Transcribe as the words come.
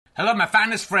Hello, my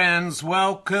finest friends.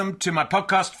 Welcome to my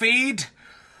podcast feed,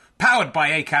 powered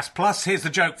by Acast Plus. Here's the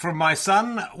joke from my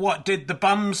son. What did the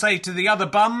bum say to the other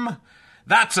bum?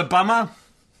 That's a bummer.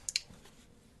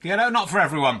 You know, not for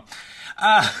everyone.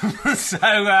 Look,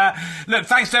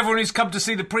 thanks to everyone who's come to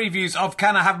see the previews of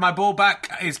Can I Have My Ball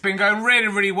Back? It's been going really,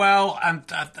 really well, and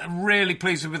I'm really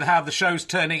pleased with how the show's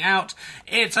turning out.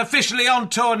 It's officially on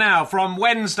tour now. From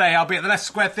Wednesday, I'll be at the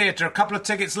Leicester Square Theatre. A couple of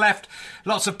tickets left.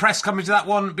 Lots of press coming to that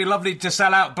one. It'd be lovely to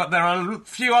sell out, but there are a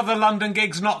few other London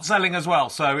gigs not selling as well.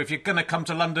 So if you're going to come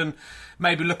to London,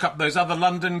 maybe look up those other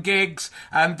London gigs.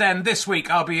 And then this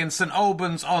week, I'll be in St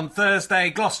Albans on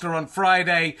Thursday, Gloucester on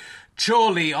Friday,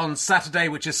 Chorley on Saturday,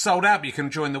 which is sold out, but you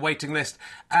can join the waiting list,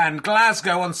 and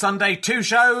Glasgow on Sunday. 2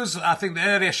 shows. I think the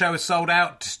earlier show is sold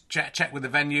out. Check with the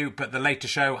venue, but the later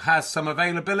show has some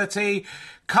availability.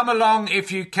 Come along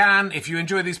if you can. If you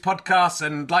enjoy these podcasts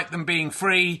and like them being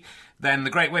free, then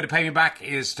the great way to pay me back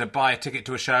is to buy a ticket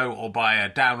to a show or buy a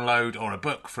download or a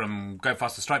book from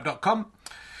gofasterstripe.com.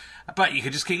 But you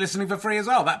can just keep listening for free as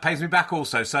well. That pays me back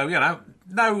also. So, you know,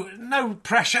 no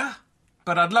pressure.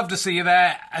 But I'd love to see you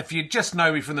there. If you just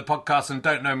know me from the podcast and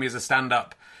don't know me as a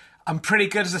stand-up, I'm pretty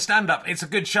good as a stand-up. It's a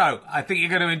good show. I think you're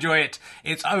going to enjoy it.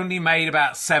 It's only made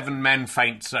about 7 men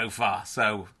faint so far.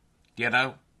 So, you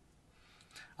know,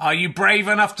 are you brave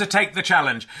enough to take the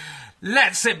challenge?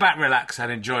 Let's sit back, relax,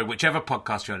 and enjoy whichever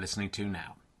podcast you're listening to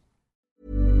now.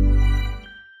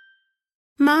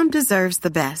 Mom deserves the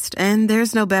best, and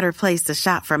there's no better place to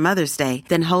shop for Mother's Day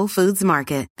than Whole Foods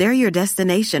Market. They're your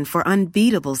destination for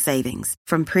unbeatable savings,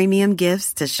 from premium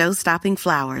gifts to show-stopping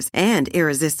flowers and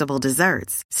irresistible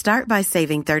desserts. Start by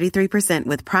saving 33%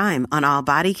 with Prime on all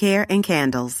body care and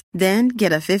candles. Then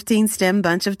get a 15-stem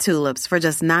bunch of tulips for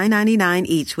just $9.99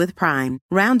 each with Prime.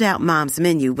 Round out Mom's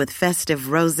menu with festive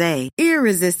rosé,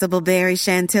 irresistible berry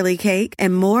chantilly cake,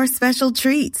 and more special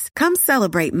treats. Come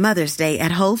celebrate Mother's Day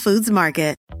at Whole Foods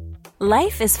Market.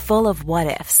 Life is full of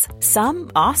what-ifs.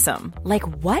 Some awesome, like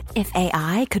what if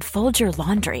AI could fold your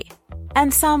laundry?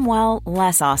 And some, well,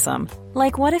 less awesome,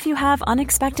 like what if you have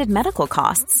unexpected medical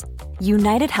costs?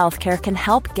 United Healthcare can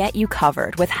help get you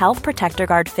covered with Health Protector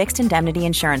Guard fixed indemnity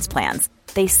insurance plans.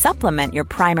 They supplement your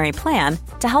primary plan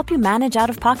to help you manage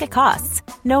out-of-pocket costs.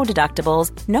 No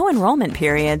deductibles, no enrollment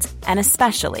periods, and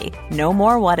especially no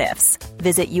more what-ifs.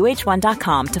 Visit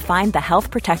uh1.com to find the Health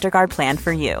Protector Guard plan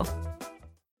for you.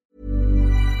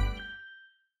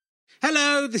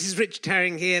 Hello, this is Richard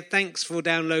Herring here. Thanks for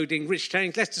downloading Richard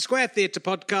Herring's Leicester Square Theatre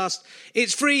podcast.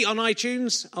 It's free on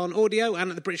iTunes, on audio, and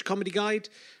at the British Comedy Guide.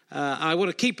 I want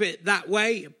to keep it that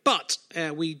way, but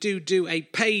we do a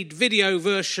paid video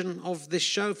version of this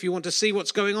show. If you want to see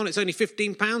what's going on, it's only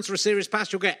 £15 for a series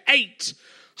pass. You'll get 8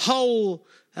 whole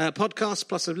podcasts,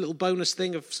 plus a little bonus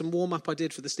thing of some warm-up I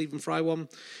did for the Stephen Fry one.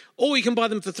 Or you can buy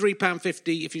them for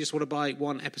 £3.50 if you just want to buy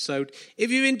one episode.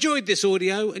 If you enjoyed this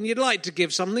audio and you'd like to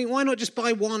give something, why not just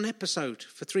buy one episode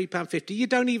for £3.50? You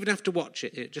don't even have to watch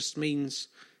it. It just means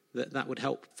that would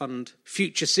help fund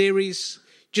future series.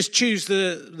 Just choose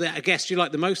the guest you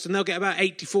like the most, and they'll get about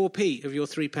 84p of your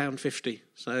 £3.50.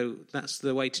 So that's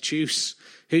the way to choose.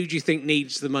 Who do you think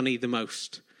needs the money the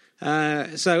most?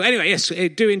 So anyway, yes,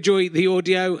 do enjoy the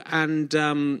audio, and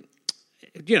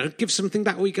give something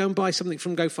back, or you go and buy something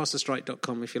from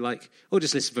gofasterstripe.com if you like, or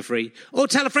just listen for free, or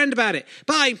tell a friend about it.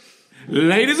 Bye.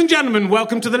 Ladies and gentlemen,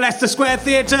 welcome to the Leicester Square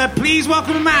Theatre. Please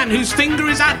welcome a man whose finger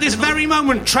is at this very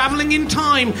moment travelling in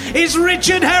time. It's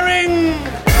Richard Herring.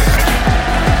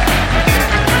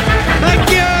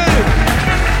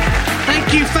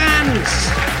 Thank you, fans.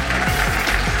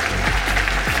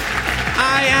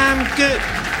 I am good.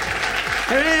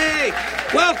 Hooray!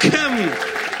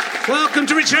 Welcome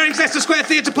to Richard Herring's Leicester Square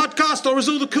Theatre podcast, or as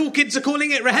all the cool kids are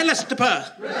calling it,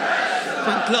 Rahellestapur.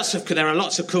 There are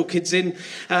lots of cool kids in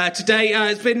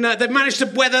today. They've managed to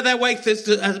weather their way.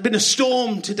 There's been a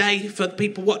storm today for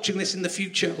people watching this in the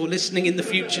future or listening in the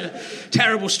future.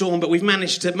 Terrible storm, but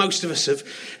most of us have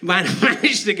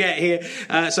managed to get here.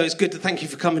 So it's good to thank you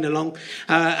for coming along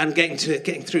and getting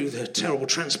through the terrible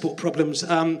transport problems.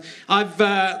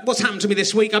 What's happened to me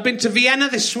this week? I've been to Vienna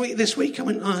this week.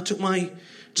 I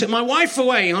took my wife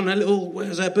away on it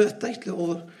was her birthday,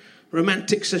 little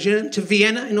romantic sojourn to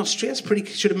Vienna in Austria. It's pretty.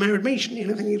 Should have married me, shouldn't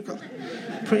you? I think you've got.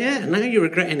 Yeah, now you're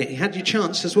regretting it. You had your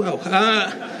chance as well.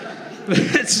 I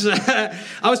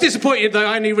was disappointed though.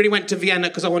 I only really went to Vienna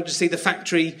because I wanted to see the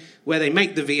factory where they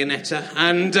make the Viennetta,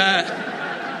 and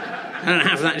I don't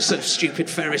have that sort of stupid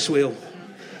Ferris wheel.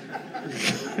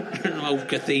 An old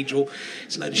cathedral.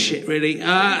 It's a load of shit, really.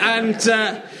 My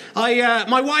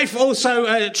wife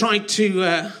also tried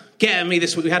to get at me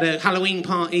this week. We had a Halloween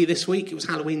party this week. It was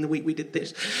Halloween the week we did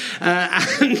this.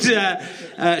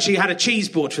 She had a cheese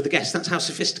board for the guests. That's how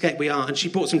sophisticated we are. And she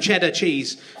bought some cheddar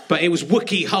cheese, but it was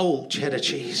Wookiee whole cheddar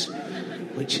cheese,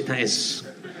 which that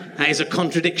is a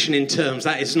contradiction in terms.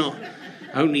 That is not...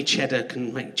 Only cheddar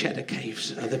can make cheddar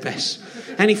caves are the best.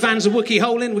 Any fans of Wookiee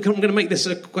Hole in? We're going to make this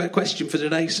a question for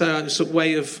today. So it's a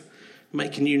way of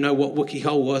making you know what Wookiee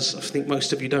Hole was. I think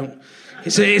most of you don't.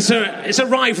 It's a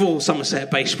rival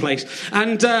Somerset-based place.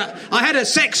 And I had a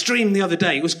sex dream the other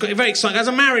day. It was very exciting. As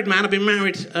a married man, I've been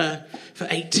married for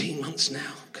 18 months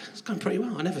now. It's going pretty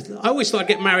well. I always thought I'd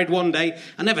get married one day.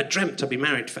 I never dreamt I'd be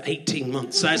married for 18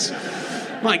 months. So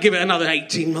might give it another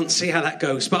 18 months, see how that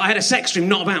goes. But I had a sex dream,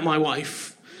 not about my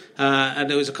wife. And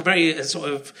there was a very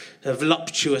sort of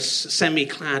voluptuous,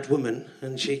 semi-clad woman.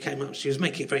 And she came up, she was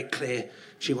making it very clear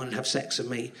she wanted to have sex with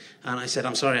me. And I said,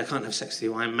 I'm sorry, I can't have sex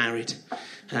with you, I'm married.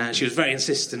 She was very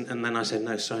insistent. And then I said,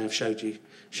 no, sorry, I've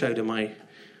showed her my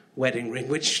wedding ring,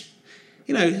 which...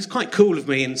 You know, it's quite cool of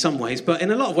me in some ways, but in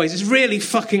a lot of ways it's really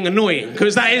fucking annoying,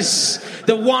 because that is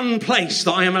the one place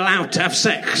that I am allowed to have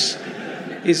sex,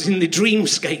 is in the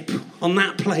dreamscape on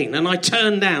that plane, and I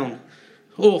turn down.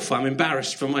 Awful, I'm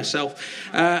embarrassed for myself.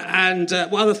 And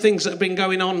other things that have been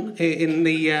going on in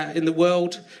the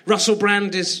world. Russell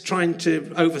Brand is trying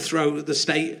to overthrow the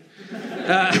state.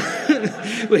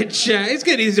 Which is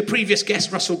good. He's a previous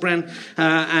guest, Russell Brand,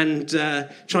 and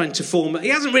trying to form... He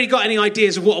hasn't really got any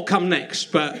ideas of what will come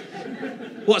next, but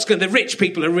the rich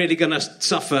people are really going to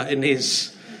suffer in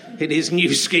his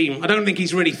new scheme. I don't think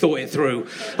he's really thought it through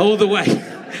all the way.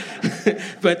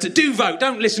 But do vote.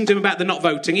 Don't listen to him about the not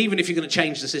voting. Even if you're going to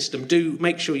change the system, do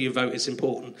make sure you vote. It's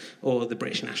important, or the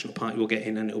British National Party will get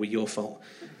in and it'll be your fault.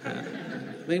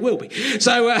 It will be.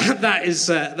 So that is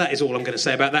all I'm going to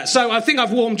say about that. So I think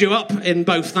I've warmed you up in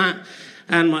both that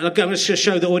and I'm going to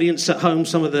show the audience at home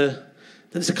some of the...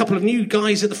 There's a couple of new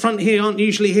guys at the front here, aren't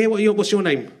usually here. What's your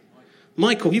name?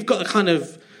 Michael. You've got the kind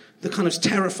of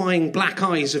terrifying black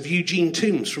eyes of Eugene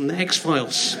Toombs from the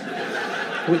X-Files,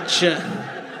 which...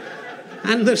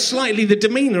 and the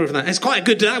demeanour of that.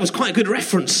 That was quite a good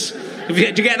reference. Do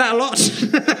you get that a lot?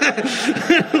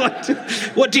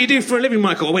 What do you do for a living,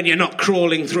 Michael, when you're not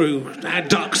crawling through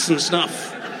ducts and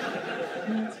stuff?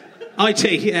 IT,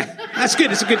 yeah. That's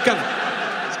good. It's a good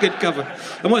cover.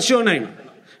 And what's your name?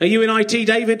 Are you in IT,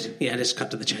 David? Yeah, let's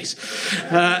cut to the chase.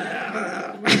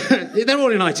 They're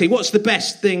all in IT. What's the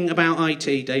best thing about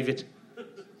IT, David?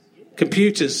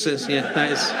 Computers. Yeah,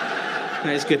 that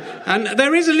is good. And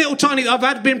there is a little tiny...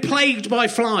 I've been plagued by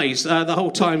flies the whole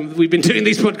time we've been doing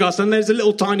these podcasts, and there's a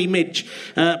little tiny midge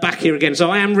back here again. So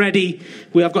I am ready.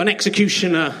 I've got an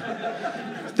executioner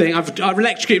thing. I've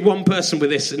electrocuted one person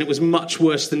with this, and it was much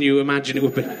worse than you imagine it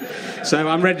would be. So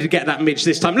I'm ready to get that midge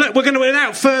this time. Look, we're going to,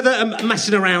 without further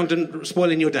messing around and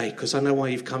spoiling your day, because I know why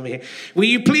you've come here, will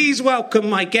you please welcome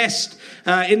my guest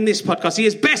in this podcast? He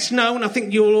is best known, I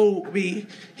think you'll all be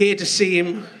here to see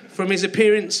him, from his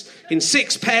appearance in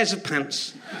 6 pairs of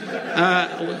pants.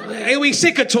 He'll be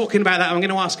sick of talking about that. I'm going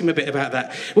to ask him a bit about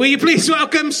that. Will you please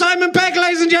welcome Simon Pegg,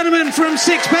 ladies and gentlemen, from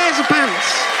 6 Pairs of Pants.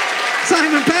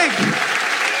 Simon Pegg.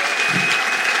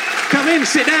 Come in,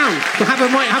 sit down.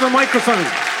 Have a microphone.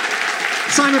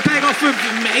 Simon Pegg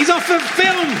he's off of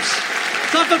films.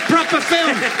 He's off of proper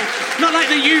film. Not like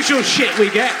the usual shit we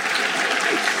get.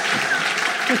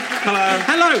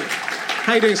 Hello.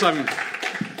 How you doing, Simon?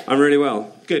 I'm really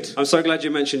well. Good. I'm so glad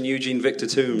you mentioned Eugene Victor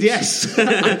Toombs. Yes.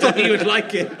 I thought you would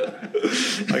like it.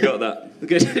 I got that.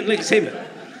 Good. Look, it's him.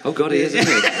 Oh, God, he is, isn't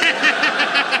he?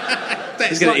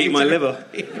 He's going to eat my liver.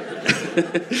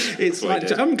 It's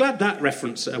like, I'm glad that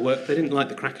reference worked. They didn't like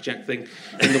the crackerjack thing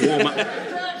in the warm-up.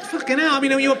 Fucking hell, I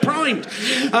mean, you were primed.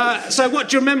 So what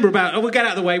do you remember about... We'll get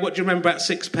out of the way. What do you remember about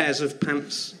 6 pairs of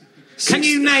pants? Can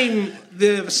you name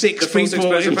the 6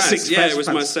 people in 6 Yeah, it was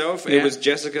myself. Yeah. It was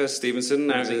Jessica Stevenson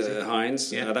out at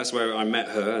Heinz. Yeah. That's where I met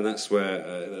her, and that's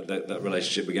where that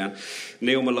relationship began.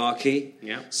 Neil Malarkey,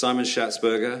 Simon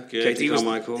Schatzberger, Katie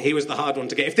Carmichael. He was the hard one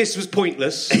to get. If this was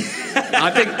pointless,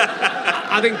 I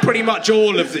think pretty much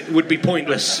all of it would be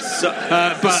pointless.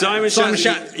 But Simon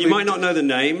Schatzberger, you might not know the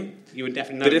name. You would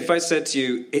definitely know. But if I said to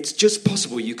you, it's just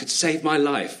possible you could save my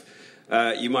life.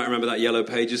 You might remember that Yellow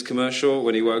Pages commercial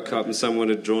when he woke up and someone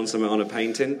had drawn something on a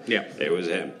painting. Yeah. It was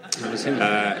him. That was him.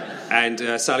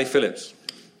 And Sally Phillips.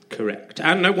 Correct.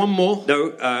 And no, one more.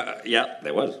 No, yeah,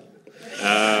 there was.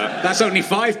 That's only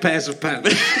 5 pairs of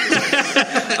pants.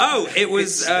 Oh, it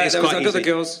was... I've got the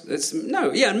girls.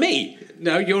 Me.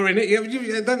 No, you're in it.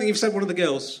 I don't think you've said one of the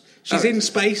girls. She's in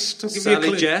space.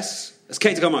 Sally Jess. It's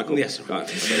Katie Carmichael. Yes. Right.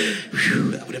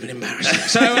 Whew, that would have been embarrassing.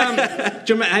 So, do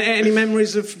you remember any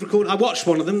memories of recording? I watched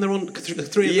one of them. They're on.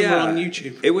 Three of them are on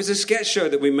YouTube. It was a sketch show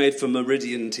that we made for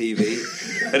Meridian TV,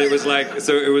 and it was like,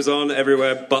 so it was on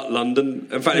everywhere but London.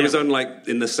 In fact, it was on like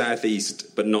in the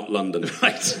southeast, but not London.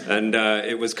 Right. And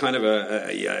it was kind of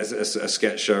a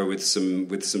sketch show with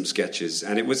some sketches,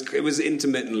 and it was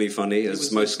intermittently funny,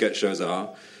 as most sketch shows are.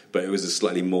 But it was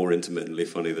slightly more intermittently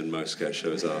funny than most sketch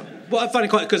shows are. Well, I find it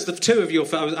quite, because the two of you,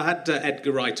 I had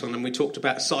Edgar Wright on, and we talked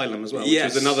about Asylum as well, which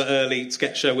was another early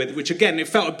sketch show which again, it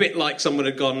felt a bit like someone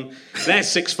had gone, there's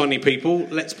 6 funny people,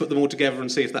 let's put them all together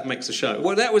and see if that makes a show.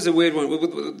 Well, that was a weird one.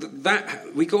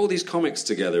 We got all these comics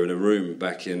together in a room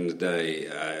back in the day.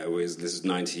 This is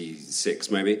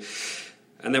 96 maybe.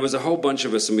 And there was a whole bunch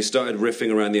of us, and we started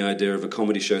riffing around the idea of a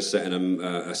comedy show set in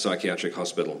a psychiatric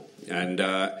hospital. And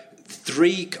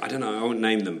 3, I don't know, I won't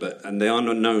name them, and they are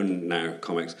not known now,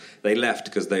 comics. They left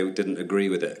because they didn't agree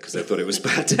with it, because they thought it was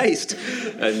bad taste.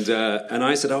 And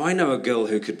I said, I know a girl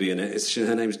who could be in it.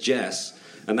 Her name's Jess.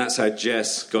 And that's how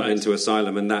Jess got into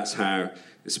Asylum, and that's how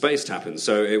Spaced happened.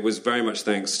 So it was very much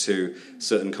thanks to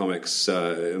certain comics'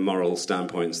 moral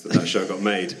standpoints that show got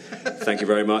made. Thank you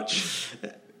very much.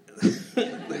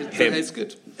 It's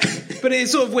good. But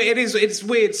it's sort of weird. It's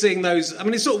weird seeing those. I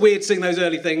mean, it's sort of weird seeing those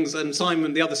early things. And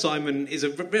Simon, the other Simon, is a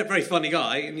very funny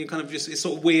guy, and you kind of just, it's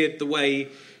sort of weird the way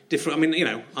different. I mean, you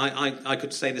know, I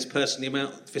could say this personally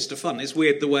about Fist of Fun. It's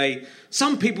weird the way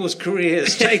some people's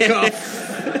careers take off,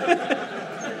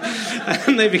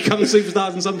 and they become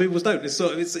superstars, and some people's don't.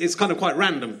 It's kind of quite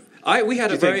random. We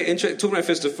had a very interesting, talking about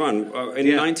Fist of Fun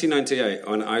in 1998,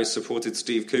 when I supported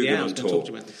Steve Coogan on tour. Talk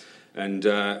to you about this. And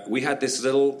we had this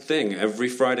little thing every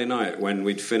Friday night when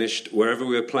we'd finished, wherever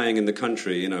we were playing in the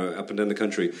country, you know, up and down the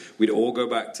country, we'd all go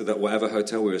back to that whatever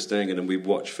hotel we were staying in, and we'd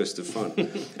watch Fist of Fun.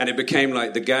 And it became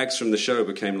like, the gags from the show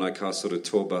became like our sort of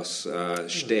tour bus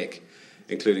shtick,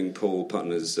 including Paul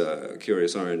Putner's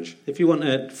Curious Orange. If you want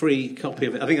a free copy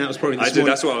of it, I think that was probably this morning.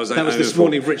 That's what I was. That was this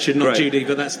morning, Richard, not Judy,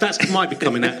 but that might be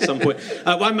coming out at some point.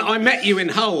 I met you in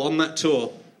Hull on that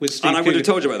tour. And I would have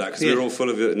told you about that, because we were all full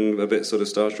of it and a bit sort of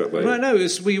starstruck by it. Right, no, I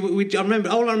remember.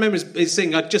 All I remember is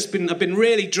seeing. I've been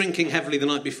really drinking heavily the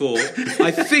night before.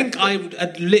 I think I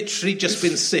had literally just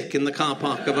been sick in the car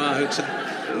park of our hotel.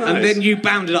 Nice. And then you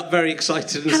bounded up very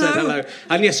excited and said hello.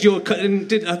 And yes,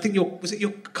 I think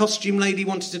your costume lady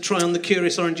wanted to try on the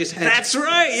Curious Orange's head. That's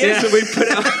right. Yes, and we put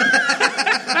it on.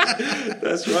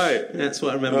 That's right. That's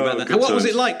what I remember about that. What was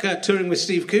it like touring with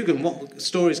Steve Coogan? What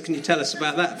stories can you tell us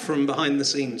about that from behind the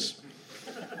scenes?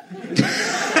 None.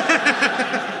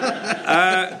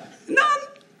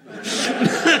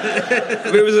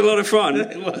 It was a lot of fun.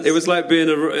 It was like being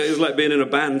in a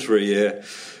band for a year,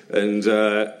 and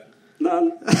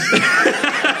none.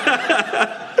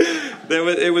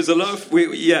 It was a lot of we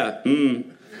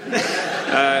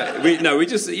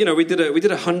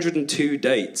did 102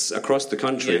 dates across the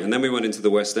country, and then we went into the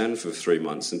West End for 3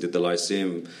 months and did the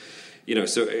Lyceum. You know,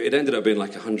 so it ended up being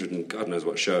like 100 and God knows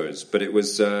what shows, but it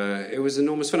was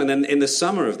enormous fun. And then in the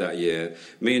summer of that year,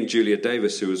 me and Julia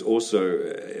Davis, who was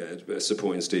also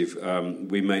supporting Steve,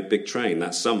 we made Big Train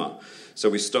that summer. So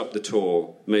we stopped the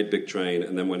tour, made Big Train,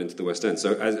 and then went into the West End.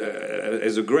 So it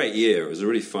was a great year. It was a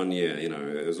really fun year. You know,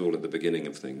 it was all at the beginning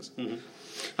of things. Mm-hmm.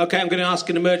 Okay, I'm going to ask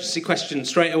an emergency question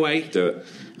straight away. Do it.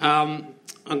 I'm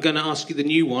going to ask you the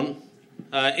new one.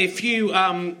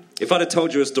 If I'd have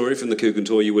told you a story from the Coogan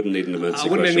tour, you wudn't need an emergency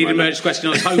question. I wouldn't need an emergency question.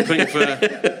 I was hoping for,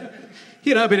 a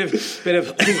bit of.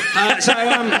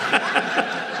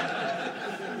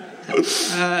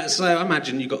 So I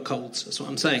imagine you got colds. That's what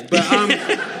I'm saying. But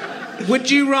would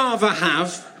you rather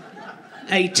have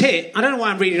a tit? I don't know why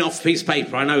I'm reading off a piece of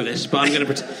paper. I know this, but I'm going to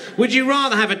pretend. Would you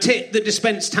rather have a tit that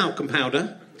dispensed talcum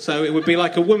powder? So it would be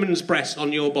like a woman's breast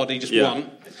on your body, just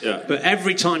one. Yeah. But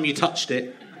every time you touched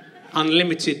it,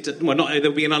 unlimited. Well,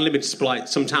 there'll be an unlimited supply.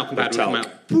 Some talcum powder will come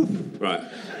out. Poof. Right.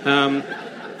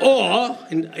 Or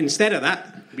instead of that,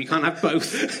 you can't have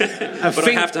both. But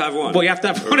I have to have one. Well, you have to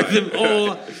have one of them,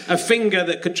 or a finger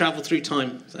that could travel through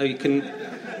time. So you can.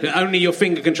 Only your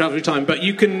finger can travel through time, but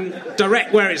you can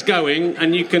direct where it's going,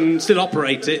 and you can still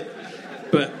operate it.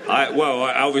 But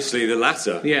obviously the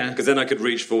latter. Yeah. Because then I could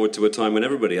reach forward to a time when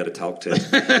everybody had a talc tit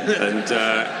and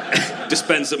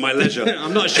dispense at my leisure.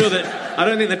 I'm not sure that. I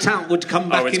don't think the talc would come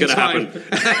back in time. It's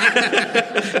going to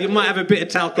happen. You might have a bit of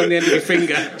talc on the end of your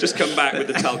finger. Just come back with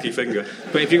the talky finger.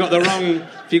 But if you got the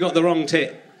wrong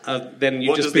tit, then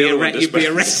you'd be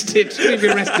arrested. You'd be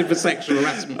arrested for sexual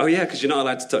harassment. Oh yeah, because you're not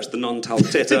allowed to touch the non-talc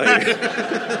tit, are you?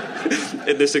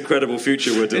 In this incredible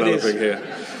future we're developing here.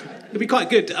 It'd be quite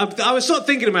good. I was sort of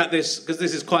thinking about this, because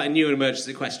this is quite a new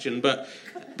emergency question, but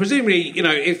presumably,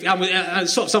 if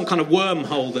sort of some kind of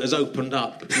wormhole that has opened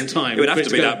up in time. It would have to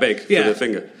be that big for the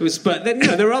finger. But then,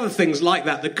 there are other things like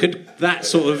that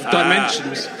sort of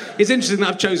dimensions. It's interesting that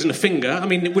I've chosen a finger. I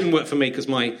mean, it wouldn't work for me because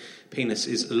my penis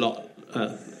is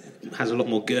has a lot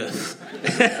more girth.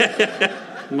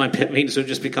 My penis would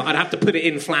just become... I'd have to put it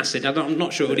in flaccid. I'm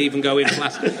not sure it would even go in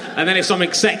flaccid. And then if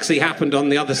something sexy happened on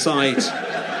the other side...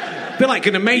 It'd be like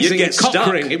an amazing cock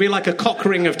ring. It'd be like a cock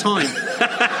ring of time.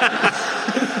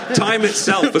 Time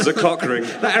itself as a cock ring.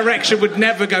 That erection would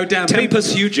never go down.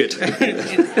 Tempus fugit.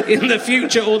 In the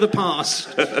future or the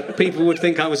past, people would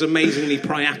think I was amazingly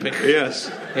priapic.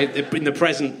 Yes. In the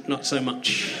present, not so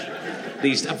much.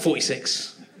 I'm 46.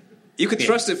 You could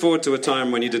thrust it forward to a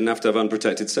time when you didn't have to have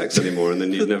unprotected sex anymore, and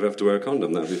then you'd never have to wear a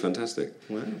condom. That would be fantastic.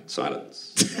 Wow.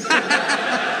 Silence.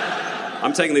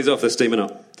 I'm taking these off. They're steaming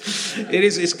up. It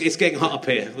is. It's getting hot up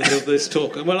here with all this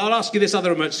talk. Well, I'll ask you this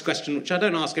other emergency question, which I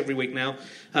don't ask every week now.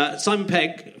 Simon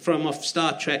Pegg from off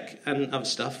Star Trek and other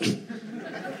stuff.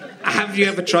 Have you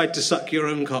ever tried to suck your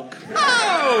own cock?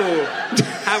 Oh!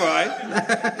 Have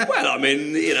I? Well, I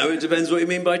mean, it depends what you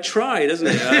mean by try, doesn't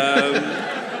it?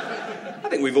 I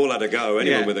think we've all had a go.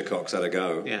 Anyone with a cock's had a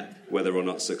go. Yeah. Whether or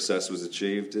not success was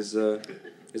achieved is our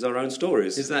own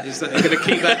stories. Is that you're going to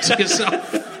keep that to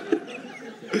yourself?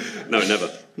 No,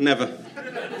 never. Never.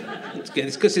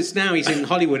 It's because he's in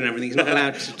Hollywood and everything. He's not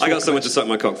allowed to talk. I got someone to suck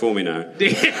my cock for me now.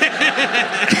 Is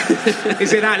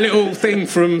it that little thing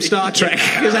from Star Trek?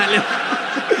 Is that little...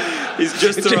 He's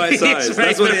just the right size.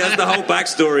 That's the whole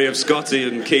backstory of Scotty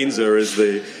and Keenser is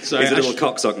he's a little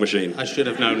cocksuck machine. I should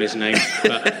have known his name,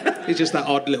 but it's just that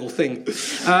odd little thing.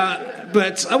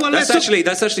 That's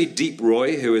actually Deep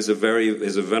Roy, who is a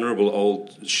venerable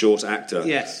old short actor.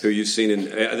 Yes. Who you've seen in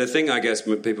the thing I guess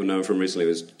people know from recently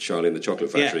was Charlie and the Chocolate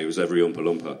Factory. Yeah. It was every Oompa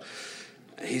Loompa.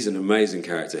 He's an amazing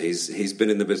character. He's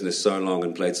been in the business so long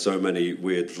and played so many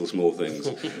weird little small things.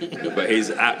 But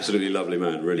he's absolutely lovely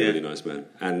man, really nice man,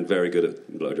 and very good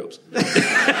at blowjobs.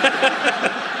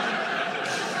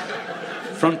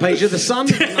 Front page of the Sun.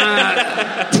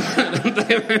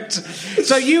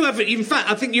 So you have, in fact,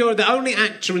 I think you're the only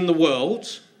actor in the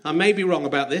world, I may be wrong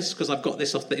about this because I've got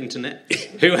this off the internet,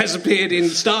 who has appeared in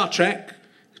Star Trek,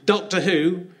 Doctor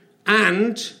Who,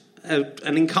 and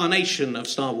an incarnation of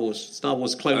Star Wars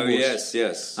Clone Wars.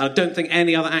 Yes. I don't think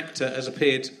any other actor has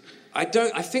appeared. I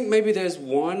think maybe there's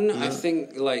one. Yeah. I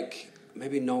think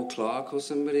maybe Noel Clarke or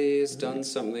somebody has done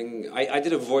something. I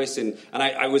did a voice in, and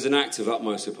I was an act of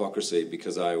utmost hypocrisy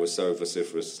because I was so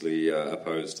vociferously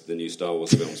opposed to the new Star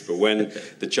Wars films. But when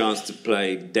the chance to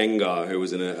play Dengar, who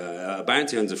was a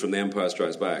bounty hunter from The Empire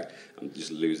Strikes Back, I'm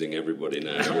just losing everybody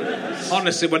now.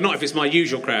 Honestly, well, not if it's my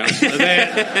usual crowd.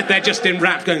 They're just in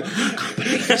rap going, I can't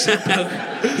believe this.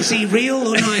 Is he real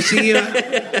or not? Is he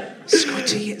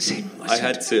Scotty? It's him. I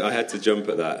had to jump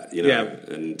at that,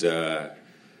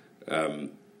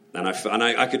 and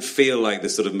I could feel like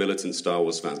this sort of militant Star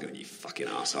Wars fans going, "You fucking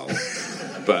asshole!"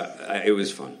 But it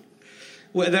was fun.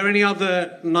 Were there any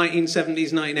other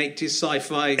 1970s, 1980s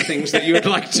sci-fi things that you would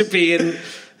like to be in?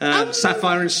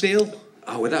 Sapphire and Steel.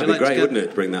 Oh, well, that'd be great, wouldn't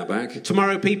it? Bring that back.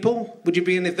 Tomorrow People. Would you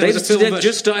be in if there was a film? They've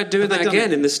just started doing that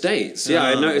again in the States. Yeah,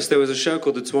 I noticed there was a show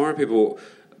called The Tomorrow People.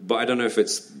 But I don't know if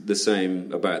it's the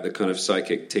same about the kind of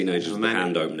psychic teenagers with the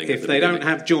hand opening. If they don't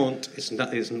have jaunt, it's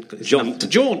jaunt.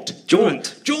 Jaunt.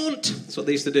 That's what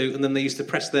they used to do, and then they used to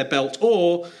press their belt.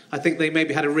 Or I think they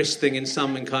maybe had a wrist thing in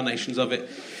some incarnations of it.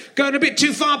 Going a bit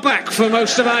too far back for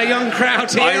most of our young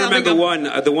crowd here. I remember the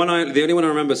only one I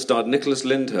remember starred Nicholas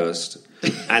Lyndhurst,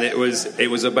 and it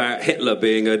was about Hitler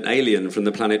being an alien from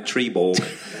the planet Treeborg.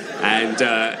 And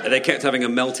they kept having a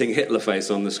melting Hitler face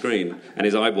on the screen, and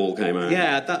his eyeball came out.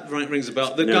 Yeah, that rings a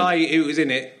bell. The guy who was in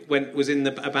it was in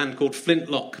a band called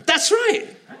Flintlock. That's right.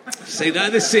 See,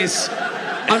 this is...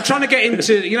 I'm trying to get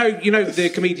into... You know the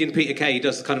comedian Peter Kay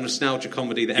does the kind of nostalgia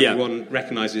comedy that everyone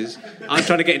recognises. I'm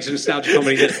trying to get into nostalgia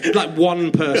comedy that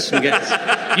one person gets.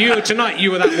 Tonight,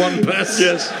 you were that one person.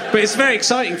 Yes. But it's very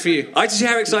exciting for you. I just see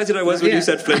how excited I was when you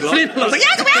said Flintlock. I was like,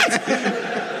 yes!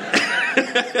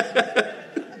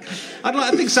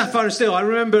 I think Sapphire and Steel. I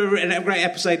remember a great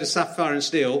episode of Sapphire and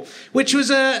Steel, which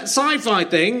was a sci-fi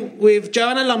thing with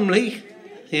Joanna Lumley,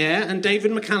 and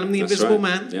David McCallum, the Invisible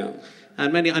Man,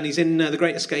 and he's in The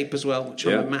Great Escape as well, which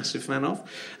I'm a massive fan of.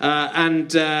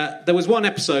 And there was one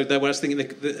episode there where I was thinking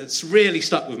it's really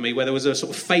stuck with me, where there was a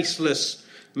sort of faceless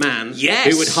man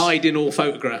who would hide in all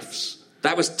photographs.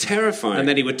 That was terrifying. And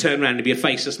then he would turn around and be a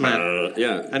faceless man.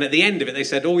 And at the end of it, they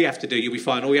said, all you have to do, you'll be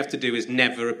fine. All you have to do is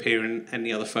never appear in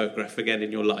any other photograph again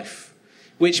in your life.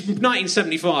 which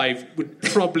 1975 would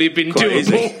probably have been Quite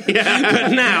doable.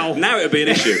 But now it would be an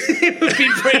issue. it would be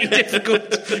pretty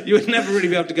difficult. You would never really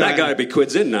be able to go That out. guy would be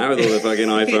quids in now with all the fucking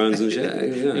iPhones and shit.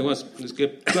 Yeah. It was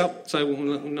good. Well, so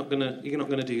you're not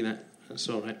gonna do that. That's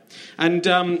all right. And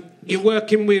you're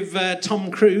working with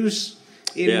Tom Cruise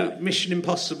in Mission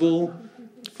Impossible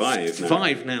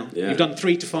 5 now. Yeah. You've done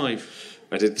 3 to 5.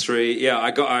 I did 3. Yeah,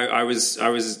 I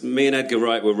was. Me and Edgar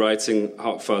Wright were writing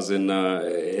Hot Fuzz in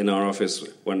our office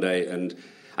one day, and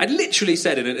I'd literally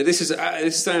said in it.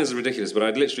 This sounds ridiculous, but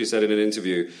I'd literally said in an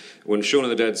interview when Shaun of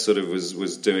the Dead sort of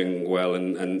was doing well,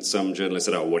 and some journalist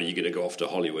said, "Oh, what are you going to go off to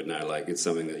Hollywood now? Like it's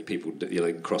something that people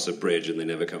cross a bridge and they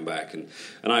never come back." And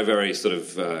I very sort of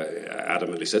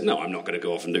adamantly said, "No, I'm not going to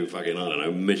go off and do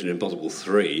fucking Mission Impossible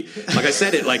 3." Like I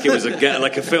said it like it was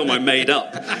like a film I made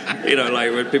up.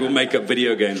 Like when people make up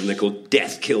video games and they're called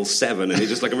Death Kill 7, and it's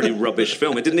just like a really rubbish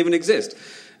film. It didn't even exist.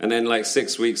 And then, like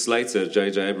 6 weeks later,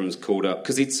 J.J. Abrams called up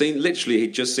because he'd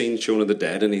just seen Shaun of the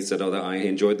Dead, and he said, he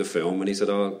enjoyed the film, and he said,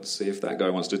 see if that guy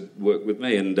wants to work with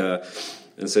me, and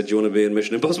said, do you want to be in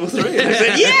Mission Impossible 3? And I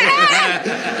said, yeah!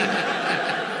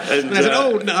 And I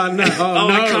said, no,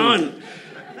 I can't.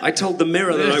 I told the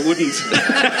mirror that I wouldn't.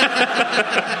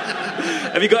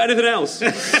 Have you got anything else?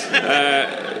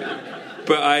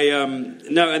 But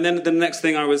no, and then the next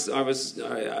thing I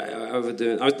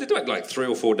did like 3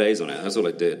 or 4 days on it. That's all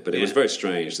I did. But it was very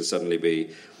strange to suddenly be.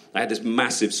 I had this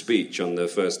massive speech on the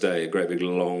first day, a great big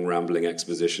long rambling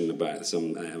exposition about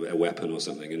a weapon or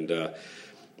something, and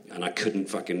I couldn't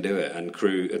fucking do it. And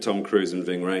Tom Cruise and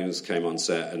Ving Rhames came on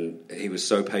set, and he was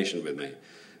so patient with me.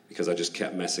 Because I just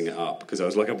kept messing it up. Because I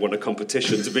was like, I won a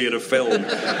competition to be in a film. And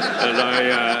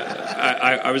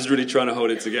I was really trying to hold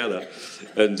it together.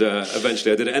 And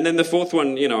eventually I did it. And then the fourth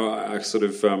one, I sort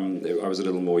of, I was a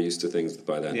little more used to things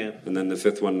by then. Yeah. And then the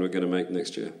fifth one we're going to make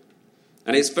next year.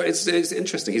 And it's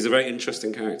interesting. He's a very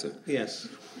interesting character. Yes.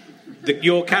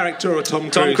 Your character or Tom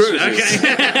Cruise? Tom Cruise.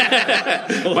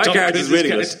 Okay. My character's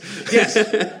meaningless. Yes.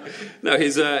 No,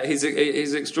 he's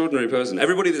an extraordinary person.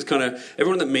 Everyone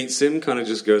that meets him kind of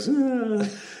just goes, ah.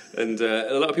 And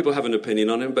a lot of people have an opinion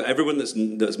on him, but everyone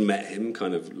that's met him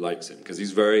kind of likes him because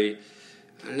he's very,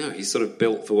 I don't know, he's sort of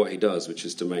built for what he does, which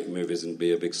is to make movies and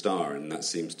be a big star, and that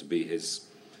seems to be his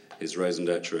raison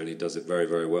d'etre, and he does it very,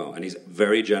 very well. And he's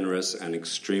very generous and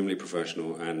extremely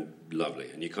professional and lovely.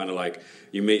 And you kind of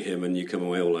you meet him and you come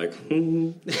away all like,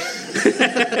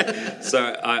 So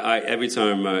I every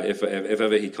time, if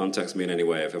ever he contacts me in any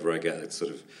way, if ever I get it sort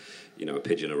of, a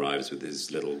pigeon arrives with his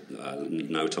little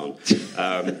note on,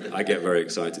 I get very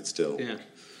excited still. Yeah.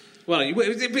 Well,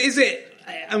 is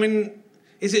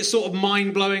it sort of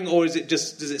mind-blowing, or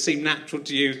does it seem natural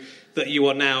to you that you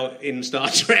are now in Star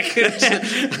Trek?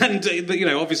 And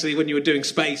obviously when you were doing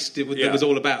Spaced, it was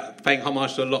all about paying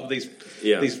homage to a lot of these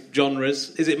genres.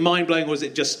 Is it mind-blowing, or has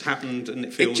it just happened and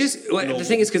it feels normal? The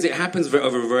thing is, because it happens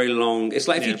over a very long... It's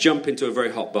like if you jump into a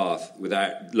very hot bath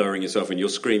without lowering yourself in, you'll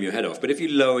scream your head off. But if you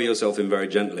lower yourself in very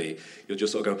gently, you'll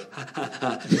just sort of go, ha, ha,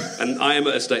 ha. And I am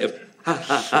at a state of... ha,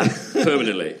 ha, ha,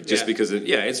 permanently, just because of,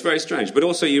 it's very strange. But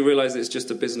also you realise it's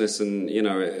just a business, and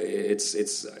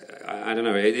it's I don't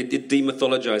know, it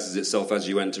demythologizes itself as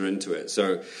you enter into it.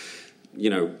 So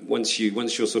once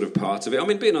you're sort of part of it, I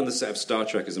mean, being on the set of Star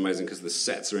Trek is amazing because the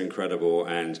sets are incredible,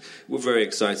 and we're very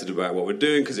excited about what we're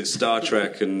doing because it's Star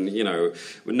Trek, and no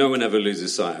one ever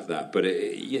loses sight of that. But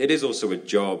it is also a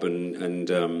job, and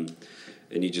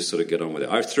you just sort of get on with it.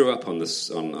 I threw up on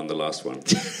the last one.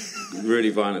 Really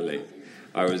violently.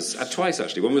 I was twice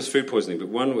actually. One was food poisoning, but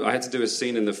one I had to do a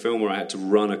scene in the film where I had to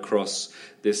run across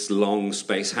this long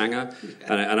space hangar,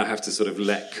 and I have to sort of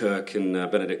let Kirk and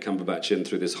Benedict Cumberbatch in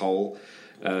through this hole.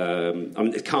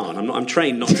 It can't. I'm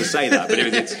trained not to say that, but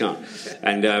it can't.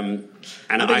 And I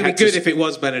think it'd be good if it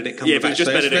was Benedict Cumberbatch. Yeah, if it was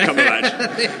just Benedict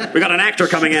Cumberbatch. We got an actor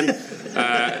coming in.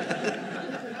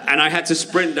 And I had to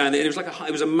sprint down.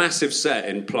 It was a massive set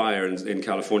in Playa in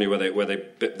California where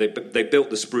they built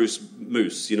the spruce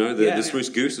moose. The spruce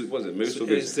goose. Was it moose or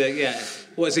goose?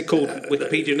 What is it called?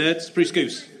 Wikipedia nerd. Spruce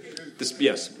goose.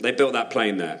 Yes, they built that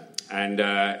plane there, and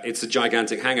it's a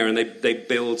gigantic hangar, and they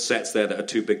build sets there that are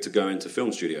too big to go into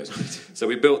film studios. So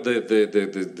we built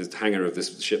the hangar of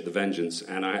this ship, the Vengeance,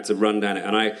 and I had to run down it,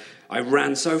 and I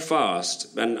ran so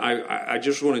fast, and I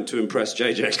just wanted to impress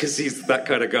JJ because he's that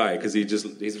kind of guy, because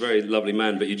he's a very lovely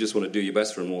man, but you just want to do your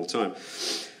best for him all the time.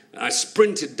 I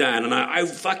sprinted down, and I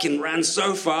fucking ran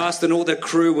so fast, and all the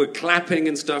crew were clapping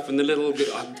and stuff, and the little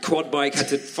quad bike had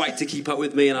to fight to keep up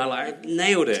with me, and I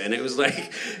nailed it, and it was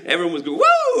like everyone was going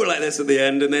woo like this at the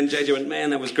end, and then JJ went,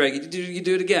 man, that was great. You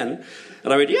do it again?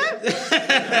 And I went, yeah.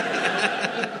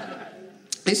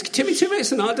 It's 2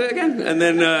 minutes and I'll do it again. And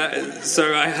then,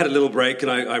 so I had a little break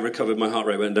and I recovered. My heart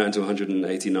rate went down to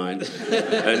 189.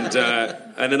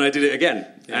 And then I did it again.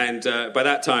 Yeah. And by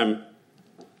that time,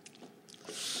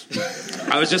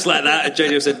 I was just like that. And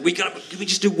JJ said, can we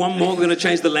just do one more? We're going to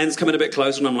change the lens, come in a bit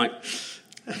closer. And I'm like...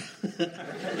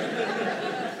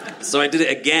 So I did it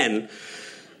again.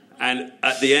 And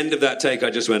at the end of that take,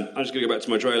 I just went, I'm just going to go back to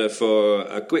my trailer for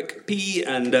a quick pee,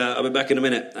 and I'll be back in a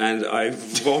minute. And I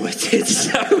vomited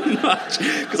so much,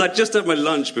 because I'd just had my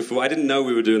lunch before. I didn't know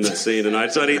we were doing that scene, and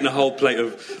I'd eaten a whole plate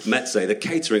of mezze. The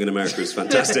catering in America is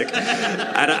fantastic.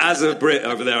 And as a Brit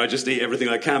over there, I just eat everything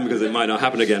I can, because it might not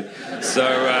happen again. So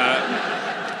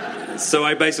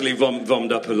I basically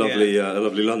vommed up a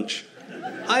lovely lunch.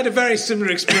 I had a very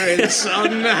similar experience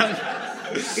on...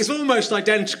 it's almost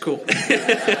identical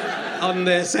on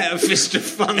the set of Fist of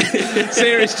Fun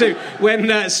Series 2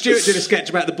 when Stuart did a sketch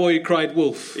about the boy who cried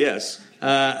wolf. Yes.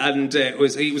 And it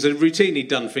was a routine he'd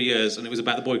done for years, and it was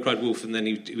about the boy who cried wolf, and then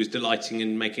he was delighting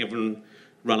in making everyone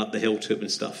run up the hill to him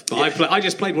and stuff. But yeah. I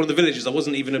just played one of the villagers. I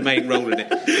wasn't even a main role in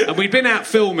it. And we'd been out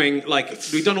filming,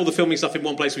 we'd done all the filming stuff in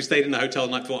one place. We stayed in the hotel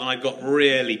the night before, and I got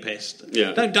really pissed.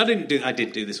 Yeah. I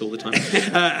did do this all the time.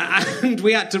 And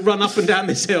we had to run up and down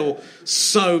this hill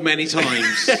so many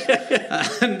times.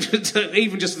 And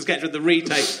even just the sketch with the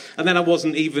retake. And then I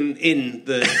wasn't even in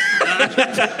the...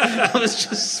 I was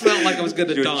just felt like I was going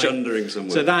to die. You were chundering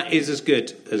somewhere. So that is as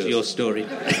good as your story.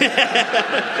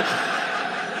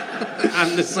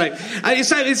 And the same.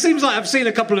 It seems like I've seen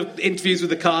a couple of interviews with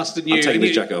the cast and you. I'm taking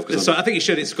this jacket off. So I think you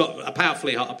should. It's got a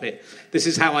powerfully hot up here. This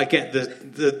is how I get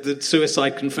the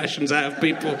suicide confessions out of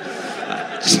people.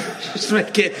 Just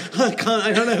make it.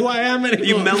 I don't know who I am anymore.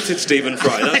 You melted Stephen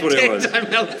Fry. That's what it was. I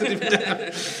melted him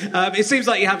down. It seems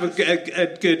like you have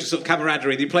a good sort of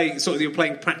camaraderie. You're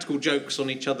playing practical jokes on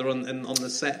each other on the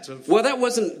set of. Well, that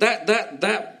wasn't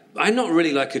that. I'm not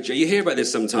really like a joke. You hear about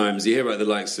this sometimes. You hear about the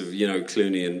likes of,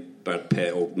 Clooney and Brad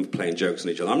Pitt all playing jokes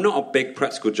on each other. I'm not a big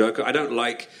practical joker. I don't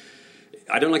like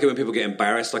it when people get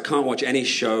embarrassed. I can't watch any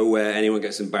show where anyone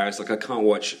gets embarrassed. I can't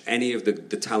watch any of the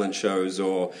talent shows,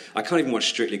 or I can't even watch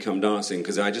Strictly Come Dancing,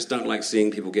 because I just don't like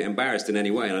seeing people get embarrassed in any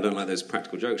way, and I don't like those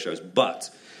practical joke shows. But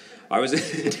we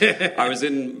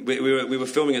were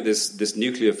filming at this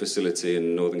nuclear facility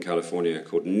in Northern California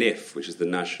called NIF, which is the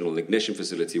National Ignition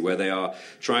Facility, where they are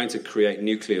trying to create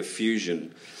nuclear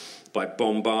fusion by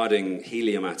bombarding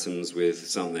helium atoms with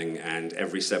something, and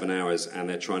every 7 hours, and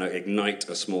they're trying to ignite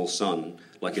a small sun,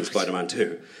 like in Spider-Man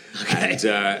 2. Okay.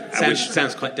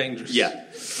 Sounds quite dangerous. Yeah,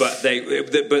 but they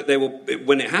will.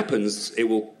 When it happens, it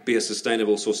will be a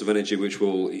sustainable source of energy, which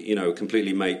will,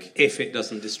 completely make. If it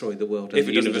doesn't destroy the world, if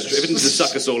it doesn't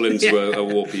suck us all into a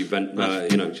warpy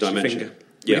dimension.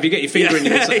 Yeah. If you get your finger in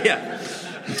your yeah.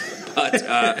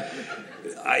 But.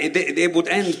 It would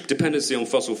end dependency on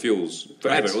fossil fuels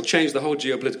forever. Right. It will change the whole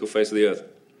geopolitical face of the Earth.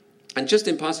 And just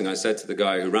in passing, I said to the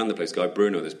guy who ran the place, Guy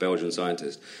Bruno, this Belgian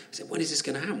scientist, I said, when is this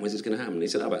going to happen? When's this going to happen? And he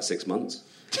said, about 6 months.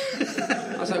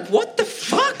 I was like, what the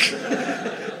fuck?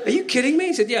 Are you kidding me?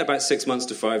 He said, yeah, about 6 months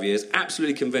to 5 years.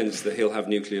 Absolutely convinced that he'll have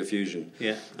nuclear fusion.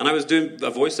 Yeah. And I was doing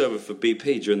a voiceover for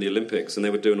BP during the Olympics, and they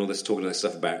were doing all this, talking all this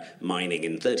stuff about mining.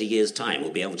 In 30 years' time,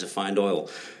 we'll be able to find oil.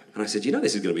 And I said,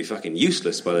 this is going to be fucking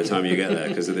useless by the time you get there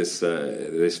because of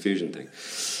this fusion thing.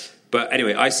 But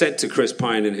anyway, I said to Chris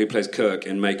Pine, who plays Kirk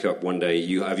in makeup one day,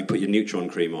 have you put your neutron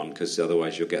cream on, because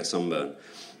otherwise you'll get sunburn.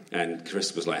 And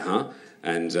Chris was like, huh?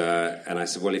 And I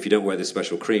said, well, if you don't wear this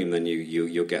special cream, then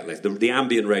you'll get less. The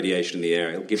ambient radiation in the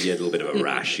air, it'll give you a little bit of a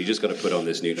rash. You just got to put on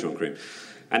this neutron cream.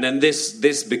 And then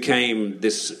this became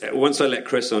this. Once I let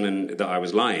Chris on that I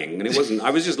was lying, and it wasn't.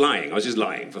 I was just lying. I was just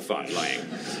lying for fun, lying.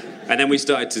 And then we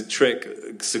started to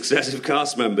trick successive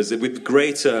cast members with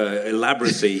greater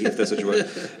elaboracy, if there's such a word,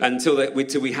 until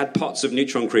we had pots of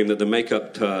neutron cream that the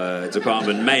makeup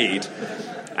department made.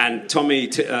 And Tommy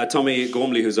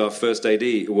Gormley, who's our first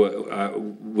AD,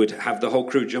 would have the whole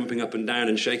crew jumping up and down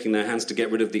and shaking their hands to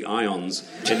get rid of the ions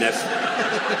in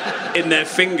their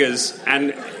fingers,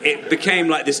 and it became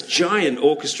like this giant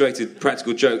orchestrated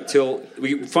practical joke till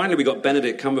we got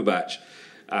Benedict Cumberbatch,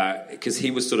 because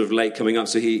he was sort of late coming up,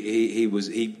 so he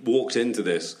walked into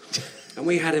this, and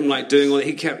we had him doing all.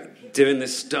 He kept doing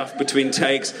this stuff between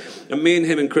takes, and me and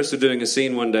him and Chris were doing a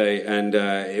scene one day, and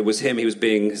it was him. He's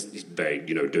very,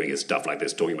 doing his stuff like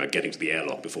this, talking about getting to the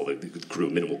airlock before the crew,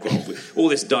 minimal quality, all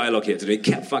this dialogue he had to do. He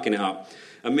kept fucking it up,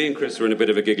 and me and Chris were in a bit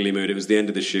of a giggly mood. It was the end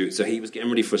of the shoot, so he was getting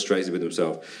really frustrated with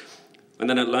himself. And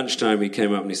then at lunchtime he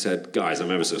came up and he said, guys, I'm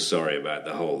ever so sorry about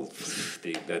the whole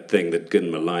that thing that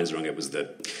couldn't my lines wrong. It was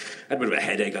that I had a bit of a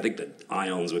headache. I think the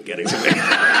ions were getting to me.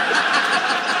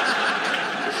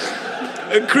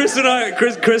 And Chris and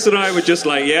I were just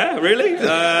like, yeah, really?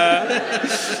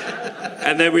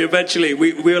 And then we eventually,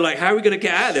 we were like, how are we going to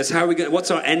get out of this?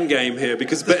 What's our end game here?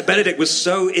 Because Benedict was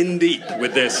so in deep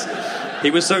with this. He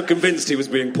was so convinced he was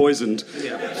being poisoned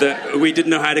that we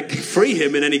didn't know how to free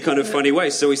him in any kind of funny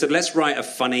way. So we said, let's write a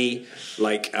funny,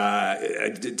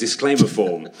 disclaimer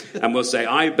form. And we'll say,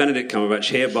 I, Benedict Cumberbatch,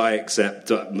 hereby accept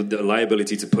the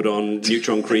liability to put on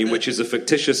neutron cream, which is a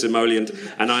fictitious emollient,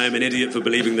 and I am an idiot for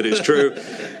believing that it's true.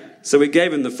 So we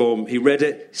gave him the form, he read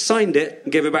it, signed it,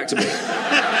 and gave it back to me.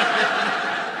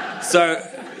 So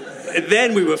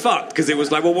then we were fucked, because it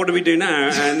was like, well, what do we do now?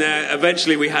 And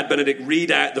eventually we had Benedict read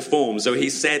out the form. So he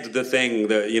said the thing,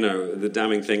 the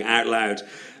damning thing out loud,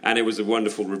 and it was a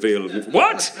wonderful reveal.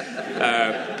 What?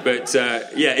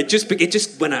 It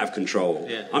just went out of control.